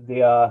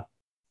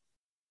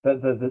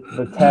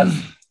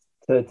test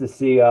to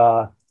see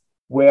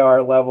where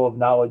our level of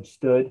knowledge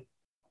stood.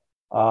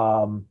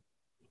 Um,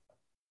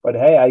 But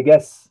hey, I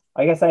guess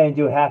I didn't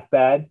do half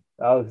bad.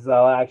 I'll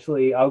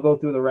go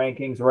through the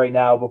rankings right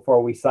now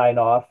before we sign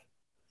off.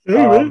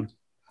 Um,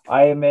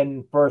 I am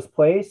in first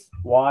place.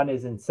 Juan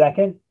is in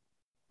second.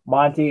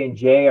 Monty and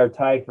Jay are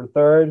tied for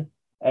third,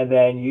 and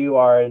then you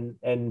are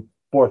in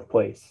fourth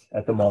place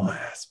at the Oh, moment.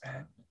 yes,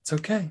 man. It's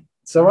okay.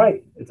 It's all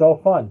right. It's all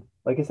fun.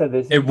 Like I said,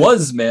 It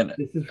was, man.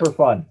 this is for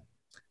fun.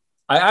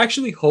 I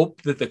actually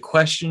hope that the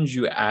questions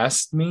you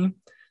asked me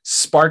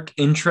spark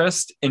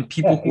interest in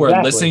people Yeah, who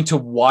are listening exactly.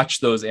 to watch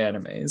those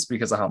animes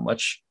because of how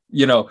much,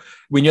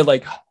 when you're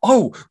like,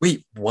 oh,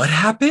 wait, what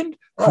happened?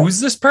 Right. Who's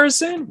this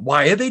person?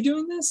 Why are they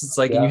doing this? It's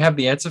like, and you Yeah. have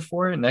the answer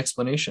for it, an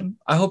explanation.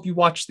 I hope you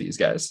watch these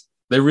guys.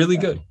 They're really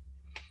Yeah. good.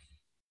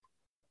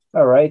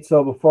 All right.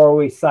 So before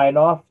we sign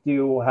off, do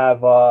you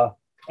have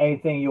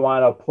anything you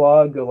want to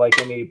plug, or like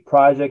any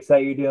projects that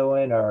you're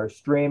doing, or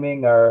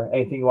streaming, or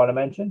anything you want to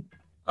mention?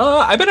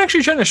 I've been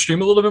actually trying to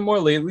stream a little bit more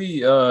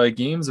lately.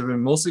 Games I've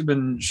been mostly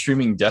been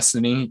streaming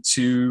Destiny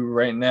 2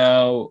 right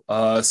now.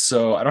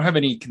 So I don't have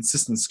any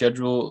consistent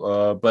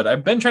schedule. But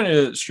I've been trying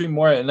to stream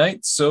more at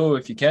night. So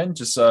if you can,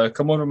 just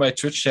come over to my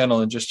Twitch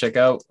channel and just check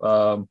out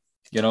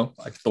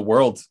like the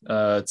world.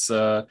 It's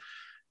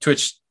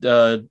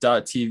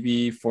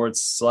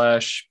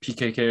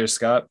twitch.tv/PKK or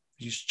Scott.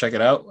 You should check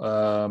it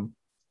out.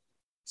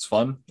 It's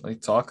fun. I'll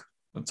talk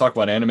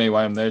about anime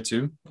while I'm there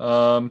too.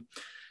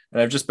 And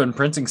I've just been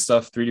printing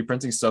stuff, 3D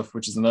printing stuff,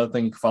 which is another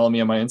thing. You can follow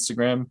me on my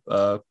Instagram,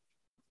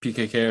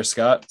 PKK or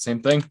Scott.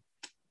 Same thing.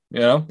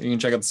 You can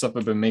check out the stuff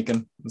I've been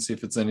making and see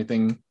if it's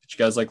anything that you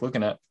guys like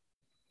looking at.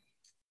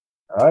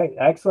 All right,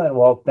 excellent.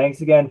 Well,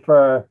 thanks again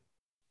for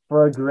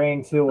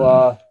agreeing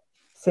to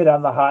sit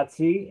on the hot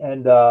seat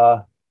and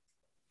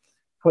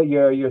put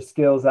your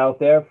skills out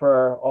there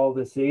for all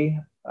to see.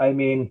 I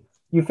mean,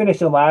 you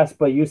finished in last,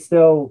 but you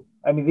still.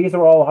 I mean, these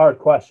are all hard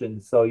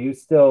questions, so you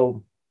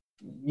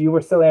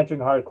were still answering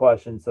hard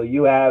questions. So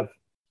you have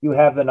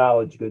the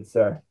knowledge, good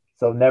sir.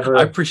 So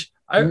I appreciate.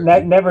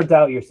 never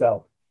doubt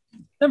yourself.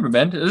 Never,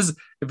 man.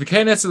 If you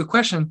can't answer the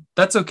question,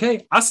 that's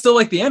okay. I still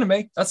like the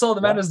anime. That's all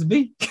that matters to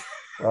me.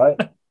 Right.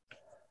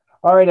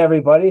 All right,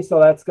 everybody.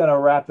 So that's going to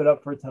wrap it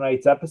up for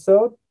tonight's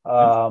episode.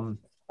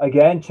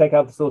 Again, check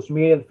out the social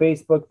media, the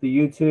Facebook, the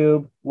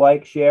YouTube,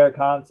 like, share,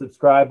 comment,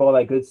 subscribe, all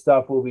that good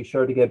stuff. We'll be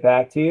sure to get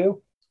back to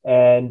you.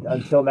 And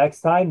until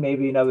next time,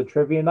 maybe another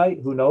trivia night.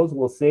 Who knows?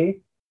 We'll see.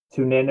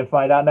 Tune in and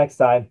find out next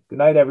time. Good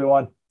night,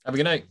 everyone. Have a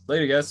good night.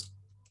 Later, guys.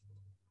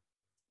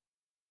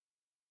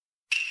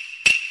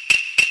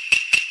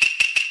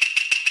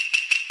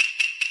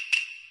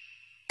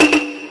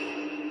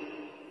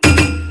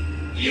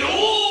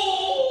 Yo!